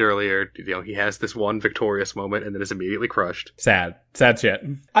mentioned earlier, he has this one victorious moment and then is immediately crushed. Sad. Sad shit.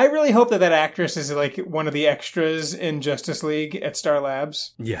 I really hope that actress is like one of the extras in Justice League at Star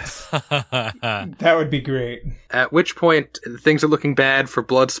Labs. Yes. That would be great. At which point, things are looking bad for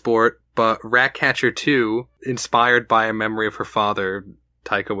Bloodsport, but Ratcatcher 2, inspired by a memory of her father,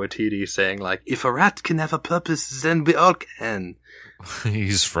 Taika Waititi, saying, like, if a rat can have a purpose, then we all can.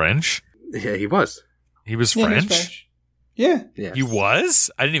 He's French? Yeah, he was. He was Yeah, he's French? French. Yeah. Yes. He was?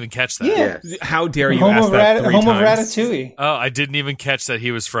 I didn't even catch that. Yeah. Yes. How dare you Home ask of that three Home of times? Ratatouille. Oh, I didn't even catch that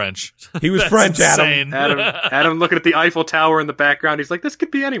he was French. He was That's French, insane. Adam looking at the Eiffel Tower in the background, he's like, this could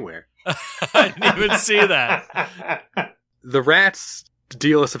be anywhere. I didn't even see that. The rats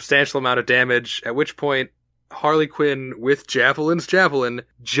deal a substantial amount of damage, at which point Harley Quinn, with Javelin's javelin,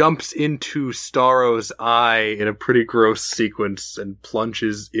 jumps into Starro's eye in a pretty gross sequence and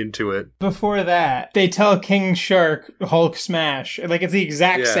plunges into it. Before that, they tell King Shark Hulk smash. Like it's the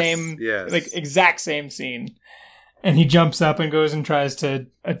exact Yes, same, yes. like exact same scene. And he jumps up and goes and tries to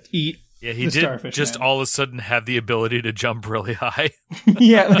eat Yeah, he The did Starfish just Man. all of a sudden have the ability to jump really high.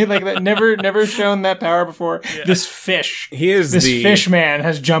 Yeah, like that. Never shown that power before. This fish. This fish man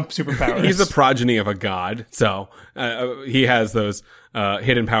has jump superpowers. He's the progeny of a god, so he has those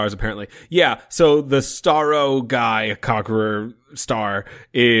hidden powers apparently. Yeah, so the Starro guy, Conqueror Star,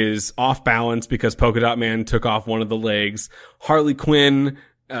 is off balance because Polka Dot Man took off one of the legs. Harley Quinn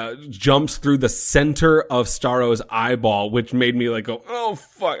jumps through the center of Starro's eyeball, which made me like go, oh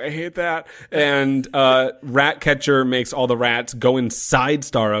fuck, I hate that. And Ratcatcher makes all the rats go inside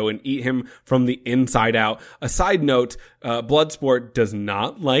Starro and eat him from the inside out. A side note, Bloodsport does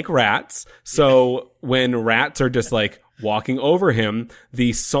not like rats, so when rats are just like walking over him,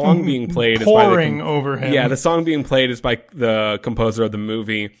 the song being played pouring over him. Yeah, the song being played is by the composer of the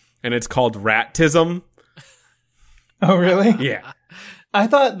movie, and it's called Ratism. Oh, really? Yeah. I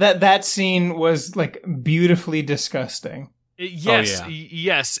thought that scene was like beautifully disgusting. Yes, Oh, yeah.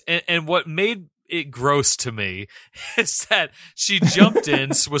 yes. And what made it gross to me is that she jumped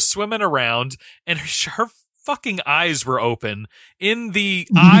in, was swimming around, and her fucking eyes were open in the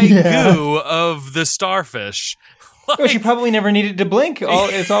eye goo of the starfish. Well, she probably never needed to blink.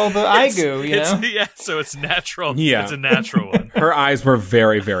 It's all the eye goo, you know? Yeah, so it's natural. Yeah. It's a natural one. Her eyes were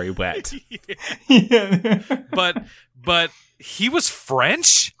very, very wet. Yeah. But he was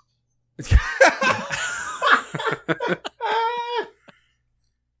French?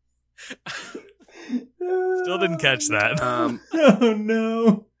 Still didn't catch that. Oh,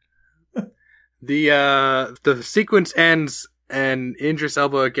 no. The sequence ends and Idris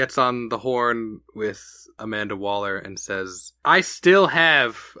Elba gets on the horn with Amanda Waller and says, I still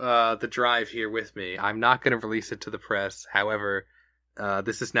have the drive here with me. I'm not going to release it to the press. However,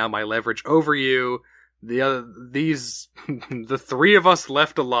 this is now my leverage over you. The three of us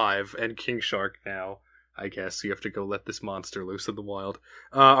left alive, and King Shark now, I guess you have to go let this monster loose in the wild,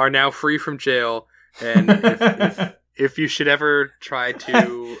 are now free from jail. And if you should ever try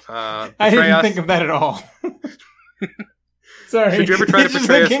to I betray didn't us, think of that at all. Sorry. should you ever try to It's just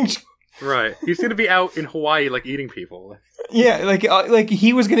betray like us? Right, he's gonna be out in Hawaii like eating people. Yeah, like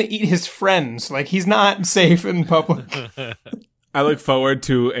he was gonna eat his friends. Like he's not safe in public. I look forward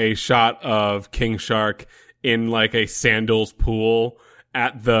to a shot of King Shark in like a sandals pool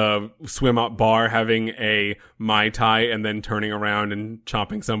at the swim up bar having a Mai Tai and then turning around and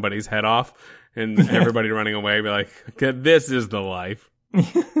chopping somebody's head off and everybody running away. Be like, okay, this is the life.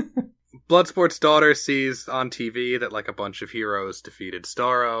 Bloodsport's daughter sees on TV that like a bunch of heroes defeated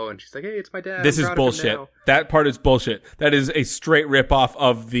Starro, and she's like, "Hey, it's my dad." This I'm is proud of him bullshit. now." That part is bullshit. That is a straight ripoff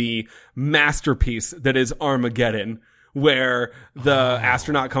of the masterpiece that is Armageddon, where the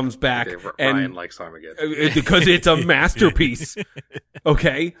astronaut comes back Ryan and likes Armageddon. because it's a masterpiece.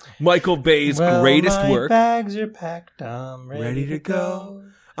 Okay, Michael Bay's greatest my work. Bags are packed. I'm ready to go.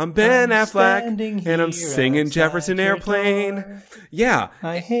 I'm Ben I'm Affleck, standing and I'm here singing outside Jefferson your Airplane. door. Yeah,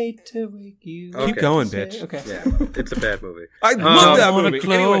 I hate to wake you. Keep up going, to say- bitch. Okay. Yeah, it's a bad movie. I love that wanna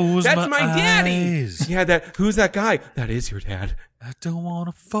movie. Anyway, close that's my my daddy. eyes. Yeah, who's that guy? That is your dad. I don't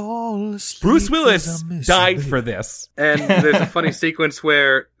want to fall asleep. Bruce 'cause Willis I miss died you. for this. And there's a funny sequence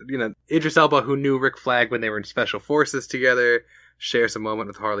where, Idris Elba, who knew Rick Flag when they were in Special Forces together, shares a moment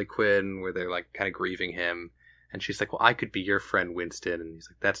with Harley Quinn where they're like kind of grieving him. And she's like, well, I could be your friend, Winston. And he's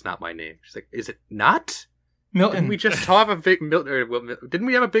like, that's not my name. She's like, is it not? Milton. Didn't we just have a big didn't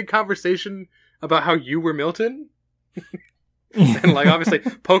we have a big conversation about how you were Milton? And like, obviously,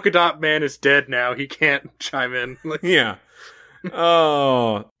 Polka Dot Man is dead now. He can't chime in. Like, Yeah.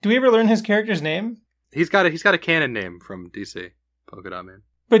 Oh, Do we ever learn his character's name? he's got a canon name from DC. Polka Dot Man.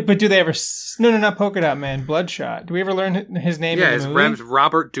 But do they ever? No, not Polka Dot Man. Bloodshot. Do we ever learn his name? Yeah, in his the movie? name's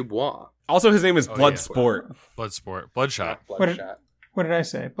Robert Dubois. also his name is Oh, Bloodsport. Bloodsport. Bloodshot. Bloodshot. What did I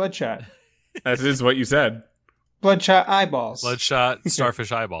say? Bloodshot. That is what you said. Bloodshot eyeballs. Bloodshot.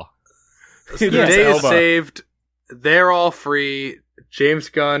 Starfish eyeball. So the Yes, day is Elba. saved. They're all free. James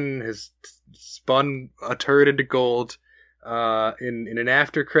Gunn has spun a turd into gold. In an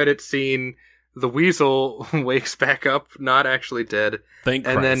after credit scene, the Weasel wakes back up, not actually dead. Thank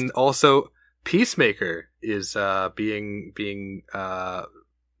And Christ. then also Peacemaker is being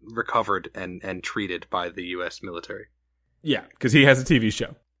recovered and treated by the U.S. military. Yeah, because he has a TV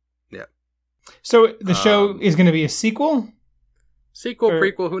show. So the show is going to be a sequel. Sequel, Or-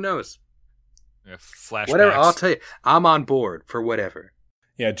 prequel, who knows? Yeah, flashbacks. Whatever, I'll tell you. I'm on board for whatever.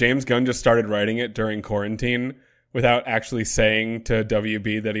 Yeah, James Gunn just started writing it during quarantine without actually saying to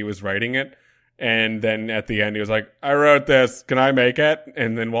WB that he was writing it. And then at the end, he was like, I wrote this. Can I make it?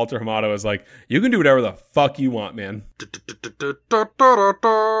 And then Walter Hamada was like, you can do whatever the fuck you want, man.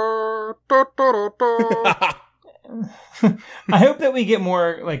 I hope that we get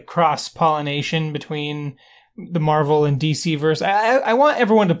more like cross pollination between the Marvel and DC verse. I want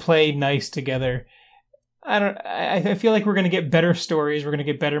everyone to play nice together. I feel like we're going to get better stories. We're going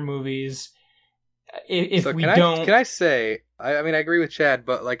to get better movies. If we don't, can I say? I mean, I agree with Chad,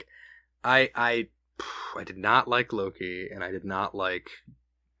 but like, I did not like Loki, and I did not like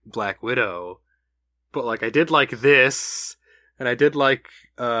Black Widow, but like I did like this, and I did like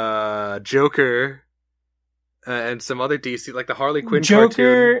Joker, and some other DC, like the Harley Quinn Joker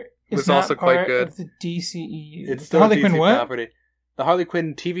cartoon was not also quite part good. Of the DCEU. It's still Harley a DC Quinn what? property. The Harley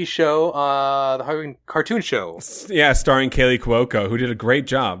Quinn TV show, the Harley Quinn cartoon show. Yeah, starring Kaylee Cuoco, who did a great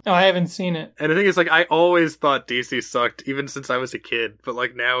job. Oh, I haven't seen it. And the thing is, like, I always thought DC sucked, even since I was a kid. But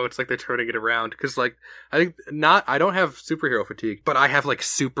like now, it's like they're turning it around because, like, I don't have superhero fatigue, but I have like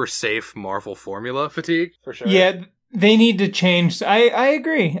super safe Marvel formula fatigue for sure. Yeah, they need to change. I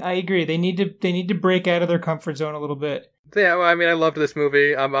agree. They need to break out of their comfort zone a little bit. Yeah, well, I mean, I loved this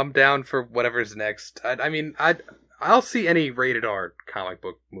movie. I'm down for whatever's next. I'll see any rated R comic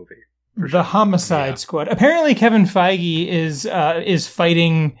book movie. The Homicide Squad. Apparently, Kevin Feige is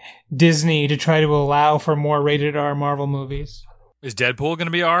fighting Disney to try to allow for more rated R Marvel movies. Is Deadpool going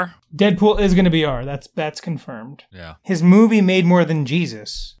to be R? Deadpool is going to be R. That's confirmed. Yeah. His movie made more than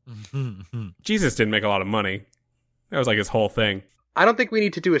Jesus. Jesus didn't make a lot of money. That was like his whole thing. I don't think we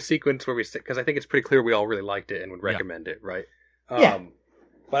need to do a sequence where we sit, because I think it's pretty clear we all really liked it and would recommend it, right? Yeah.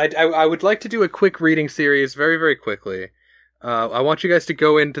 But I would like to do a quick reading series very, very quickly. I want you guys to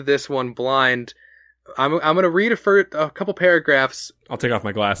go into this one blind. I'm going to read a couple paragraphs. I'll take off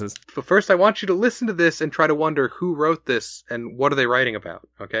my glasses. But first, I want you to listen to this and try to wonder who wrote this and what are they writing about,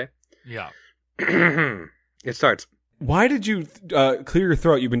 okay? Yeah. It starts. Why did you clear your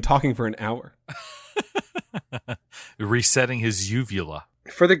throat? You've been talking for an hour. Resetting his uvula.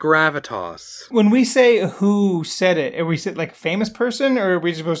 For the gravitas. When we say who said it, are we say like a famous person, or are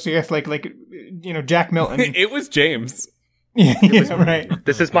we supposed to guess like Jack Milton? It was James. Yeah, right.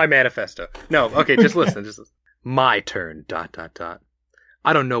 This is my manifesto. No, okay, just listen. Just listen. My turn. ...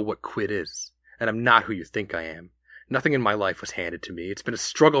 I don't know what quit is, and I'm not who you think I am. Nothing in my life was handed to me. It's been a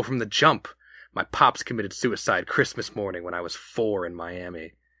struggle from the jump. My pops committed suicide Christmas morning when I was 4 in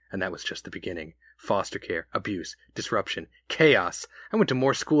Miami, and that was just the beginning. Foster care, abuse, disruption, chaos. I went to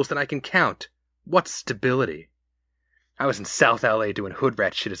more schools than I can count. What's stability? I was in South LA doing hood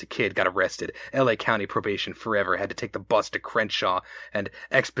rat shit as a kid, got arrested. LA County probation forever, had to take the bus to Crenshaw and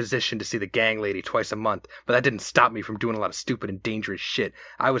exposition to see the gang lady twice a month, but that didn't stop me from doing a lot of stupid and dangerous shit.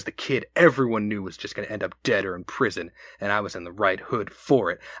 I was the kid everyone knew was just going to end up dead or in prison, and I was in the right hood for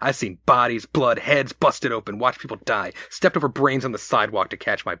it. I've seen bodies, blood, heads busted open, watched people die, stepped over brains on the sidewalk to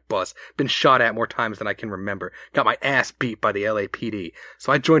catch my bus, been shot at more times than I can remember, got my ass beat by the LAPD.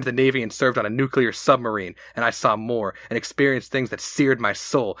 So I joined the Navy and served on a nuclear submarine, and I saw more and experienced things that seared my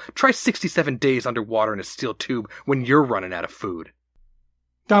soul. Try 67 days underwater in a steel tube when you're running out of food.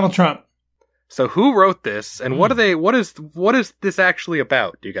 Donald Trump. So who wrote this, and what is this actually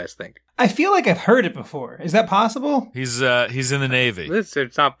about, do you guys think? I feel like I've heard it before. Is that possible? He's in the Navy. It's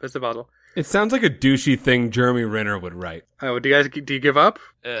a bottle. It sounds like a douchey thing Jeremy Renner would write. Oh, do you give up?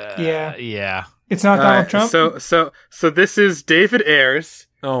 Yeah. It's not Donald Trump? So this is David Ayers.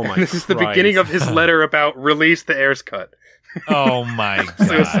 Oh my! This is the beginning of his letter about release the Ayers cut. Oh my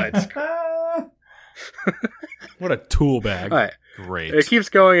Suicide god! Squad. What a tool bag! All right, great. It keeps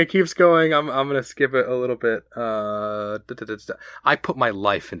going. I'm gonna skip it a little bit. I put my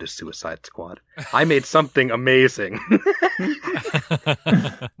life into Suicide Squad. I made something amazing.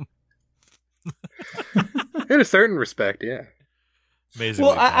 In a certain respect, yeah. Amazing.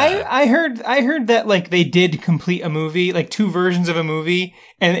 Well, I heard that like they did complete a movie, like 2 versions of a movie,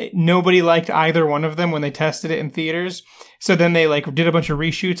 and nobody liked either one of them when they tested it in theaters. So then they like did a bunch of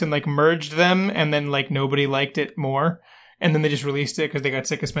reshoots and like merged them, and then like nobody liked it more, and then they just released it because they got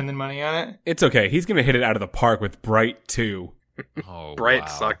sick of spending money on it. It's okay. He's gonna hit it out of the park with Bright 2. Oh, Bright wow.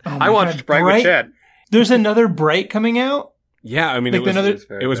 sucked. Oh I watched Bright with Chad. There's another Bright coming out. Yeah, I mean, Like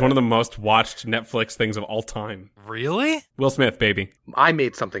it was one of the most watched Netflix things of all time. Really? Will Smith, baby. I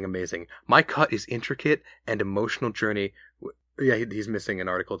made something amazing. My cut is intricate and emotional journey. Yeah, he's missing an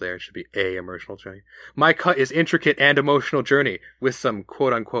article there. It should be a emotional journey. My cut is intricate and emotional journey with some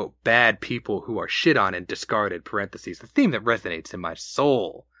quote unquote bad people who are shit on and discarded, parentheses, the theme that resonates in my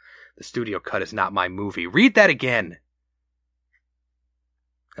soul. The studio cut is not my movie. Read that again.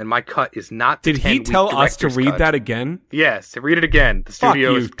 And my cut is not the Did he tell us to read that again? Yes, read it again. The Fuck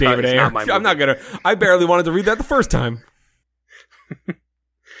studio's you, cut David is Ayer. not my movie. I'm not gonna. I barely wanted to read that the first time.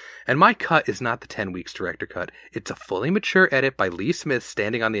 And my cut is not the 10 weeks director cut. It's a fully mature edit by Lee Smith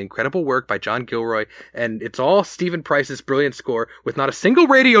standing on the incredible work by John Gilroy, and it's all Stephen Price's brilliant score with not a single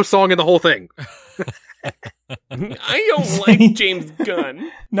radio song in the whole thing. I don't like James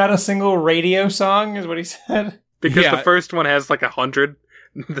Gunn. Not a single radio song is what he said. Because Yeah. the first one has like 100,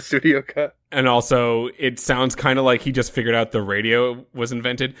 the studio cut. And also, it sounds kind of like he just figured out the radio was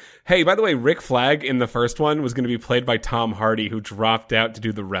invented. Hey, by the way, Rick Flag in the first one was going to be played by Tom Hardy, who dropped out to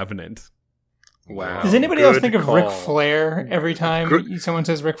do The Revenant. Wow. Does anybody else Good think of call. Ric Flair every time Gr- someone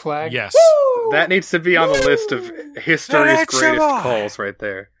says Ric Flag? Yes. That needs to be on the list of history's greatest calls right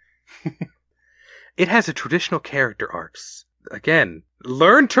there. It has a traditional character arcs. Again,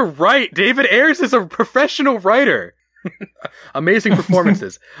 learn to write. David Ayers is a professional writer. Amazing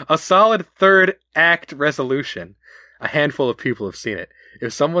performances. A solid third act resolution. A handful of people have seen it.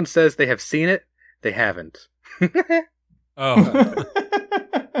 If someone says they have seen it, they haven't. Oh.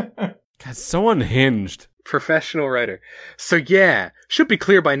 God, so unhinged. Professional writer. So yeah, should be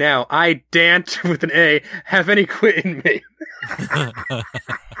clear by now. I Dant with an A have any quit in me.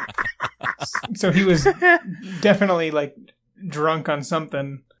 So he was definitely like drunk on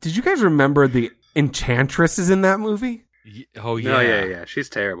something. Did you guys remember the Enchantress is in that movie? Oh, yeah. No, yeah. She's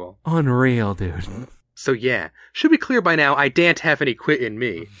terrible. Unreal, dude. So yeah, should be clear by now. I daren't have any quit in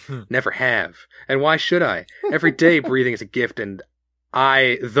me. Never have. And why should I? Every day breathing is a gift, and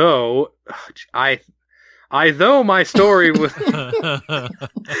though my story was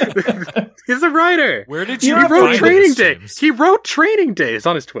he's a writer. Where did He you wrote find Training this, Day. James? He wrote Training Day. It's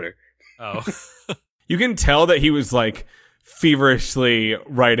on his Twitter. Oh. You can tell that he was like feverishly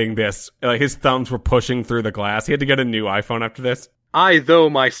writing this. Like his thumbs were pushing through the glass. He had to get a new iPhone after this.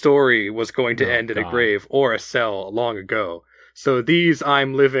 Though my story was going to end in a God. grave or a cell long ago. So these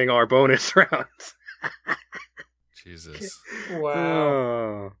I'm living are bonus rounds. Jesus. Wow.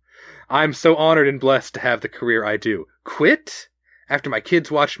 Oh. I'm so honored and blessed to have the career I do. Quit? After my kids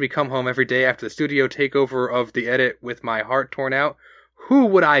watched me come home every day after the studio takeover of the edit with my heart torn out, who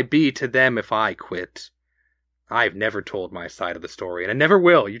would I be to them if I quit? I've never told my side of the story, and I never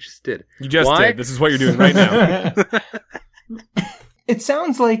will. You just did. You just Why? did. This is what you're doing right now. It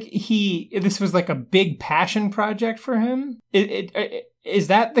sounds like this was like a big passion project for him. Is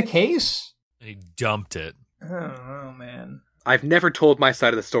that the case? He dumped it. Oh man. I've never told my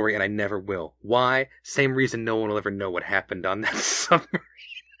side of the story, and I never will. Why? Same reason no one will ever know what happened on that submarine.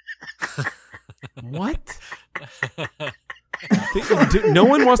 What? No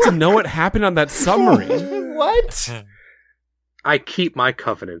one wants to know what happened on that submarine. What? I keep my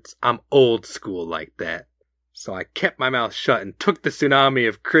covenants. I'm old school like that. So I kept my mouth shut and took the tsunami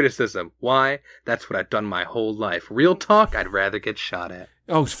of criticism. Why? That's what I've done my whole life. Real talk, I'd rather get shot at.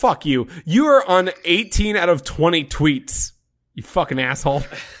 Oh, fuck you. You are on 18 out of 20 tweets. You fucking asshole.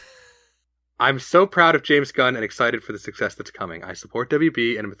 I'm so proud of James Gunn and excited for the success that's coming. I support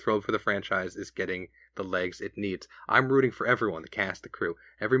WB and I'm thrilled for the franchise is getting the legs it needs. I'm rooting for everyone, the cast, the crew.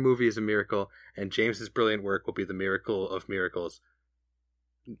 Every movie is a miracle, and James's brilliant work will be the miracle of miracles.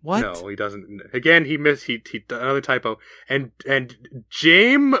 What? No, he doesn't. Again, he another typo. And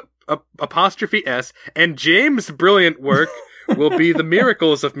James apostrophe S and James' brilliant work will be the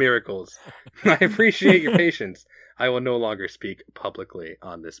miracles of miracles. I appreciate your patience. I will no longer speak publicly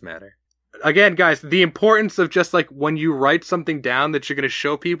on this matter. Again, guys, the importance of just like when you write something down that you're going to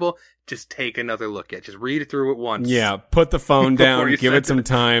show people, just take another look at. Just read through it once. Yeah, put the phone Before down, you give send it some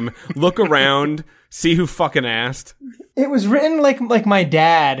time, look around, see who fucking asked. It was written like my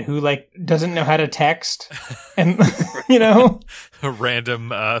dad, who like doesn't know how to text, and you know. A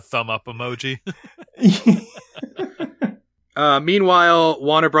random thumb up emoji. Meanwhile,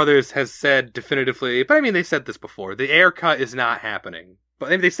 Warner Brothers has said definitively, but I mean, they said this before, the Ayer cut is not happening.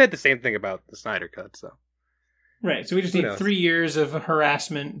 But they said the same thing about the Snyder cut, so. Right, so we just Who need knows? 3 years of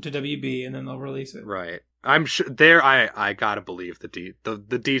harassment to WB, and then they'll release it. Right. I'm sure I gotta believe the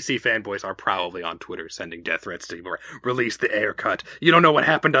DC fanboys are probably on Twitter sending death threats to people. Release the Ayer cut. You don't know what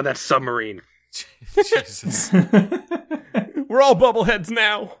happened on that submarine. Jesus. We're all bubbleheads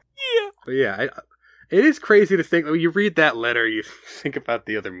now. Yeah. But yeah, it is crazy to think, when you read that letter, you think about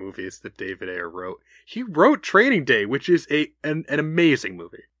the other movies that David Ayer wrote. He wrote Training Day, which is an amazing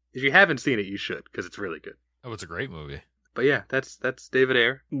movie. If you haven't seen it, you should, because it's really good. Oh, it's a great movie. But yeah, that's David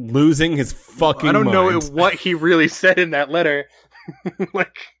Ayer. Losing his fucking I don't know mind. what he really said in that letter.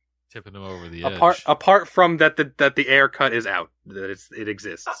 Like, Tipping him over the edge. apart from that the Ayer cut is out, that it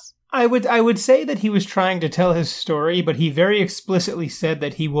exists. I would say that he was trying to tell his story, but he very explicitly said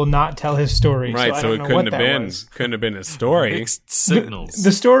that he will not tell his story. Right, I so don't it know couldn't what have that been. was. Couldn't have been his story. Mixed signals.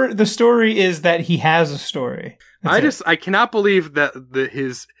 The story is that he has a story. That's it. I cannot believe that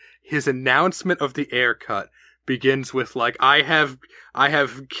his announcement of the air cut begins with like, I have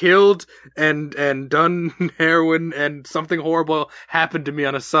killed and done heroin and something horrible happened to me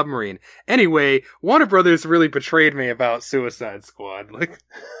on a submarine. Anyway, Warner Brothers really betrayed me about Suicide Squad. Like,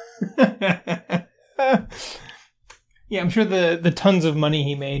 yeah, I'm sure the tons of money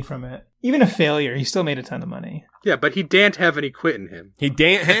he made from it. Even a failure, he still made a ton of money. Yeah, but he daren't have any quit in him. He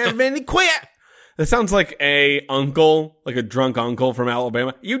daren't have any quit. That sounds like a uncle, like a drunk uncle from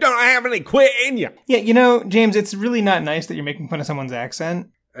Alabama. You don't have any quit in you. Yeah, you know, James, it's really not nice that you're making fun of someone's accent.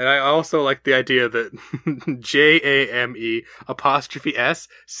 And I also like the idea that JAME''S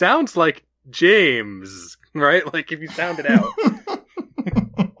sounds like James, right? Like if you sound it out.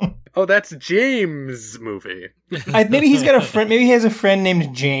 Oh, that's James' movie. Maybe he's got a friend. Maybe he has a friend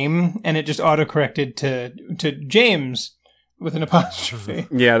named James, and it just autocorrected to James with an apostrophe.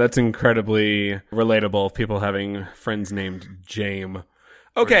 Yeah, that's incredibly relatable. People having friends named James.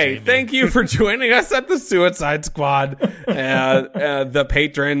 Okay, thank you for joining us at the Suicide Squad. The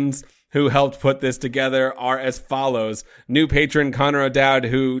patrons who helped put this together are as follows. New patron Connor O'Dowd,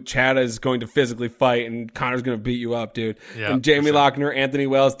 who Chad is going to physically fight, and Connor's going to beat you up, dude. Yeah, and Jamie Lochner, Anthony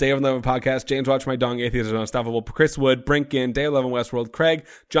Wells, Dave 11 Podcast, James Watch My Dong, Atheist is Unstoppable, Chris Wood, Brinkin, Day 11 Westworld, Craig,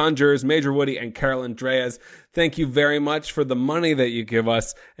 John Jers, Major Woody, and Carol Andreas. Thank you very much for the money that you give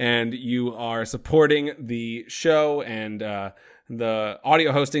us, and you are supporting the show, and the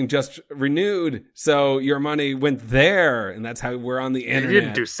audio hosting just renewed, so your money went there, and that's how we're on the internet. You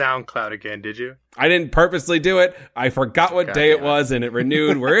didn't do SoundCloud again, did you? I didn't purposely do it. I forgot what day it was, and it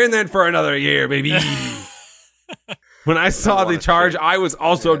renewed. We're in that for another year, baby. When I saw the charge, I was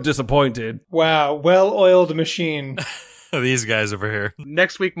also disappointed. Wow, well-oiled machine. These guys over here.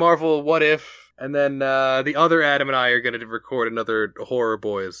 Next week, Marvel What If, and then the other Adam and I are going to record another Horror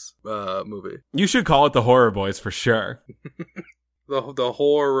Boys movie. You should call it the Horror Boys for sure. The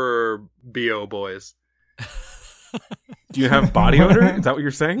Horror BO Boys. Do you have body odor? Is that what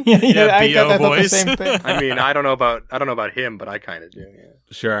you're saying? Yeah, I thought boys. the same thing. I mean, I don't know about him, but I kind of do. Yeah.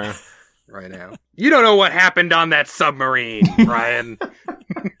 Sure. Right now, you don't know what happened on that submarine, Ryan.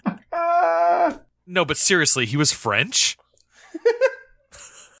 No, but seriously, he was French?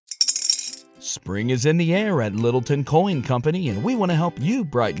 Spring is in the air at Littleton Coin Company, and we want to help you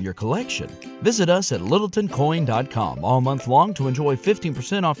brighten your collection. Visit us at littletoncoin.com all month long to enjoy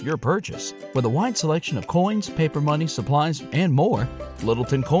 15% off your purchase. With a wide selection of coins, paper money, supplies, and more,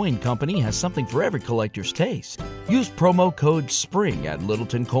 Littleton Coin Company has something for every collector's taste. Use promo code SPRING at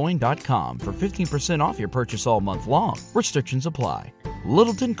littletoncoin.com for 15% off your purchase all month long. Restrictions apply.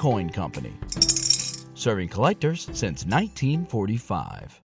 Littleton Coin Company. Serving collectors since 1945.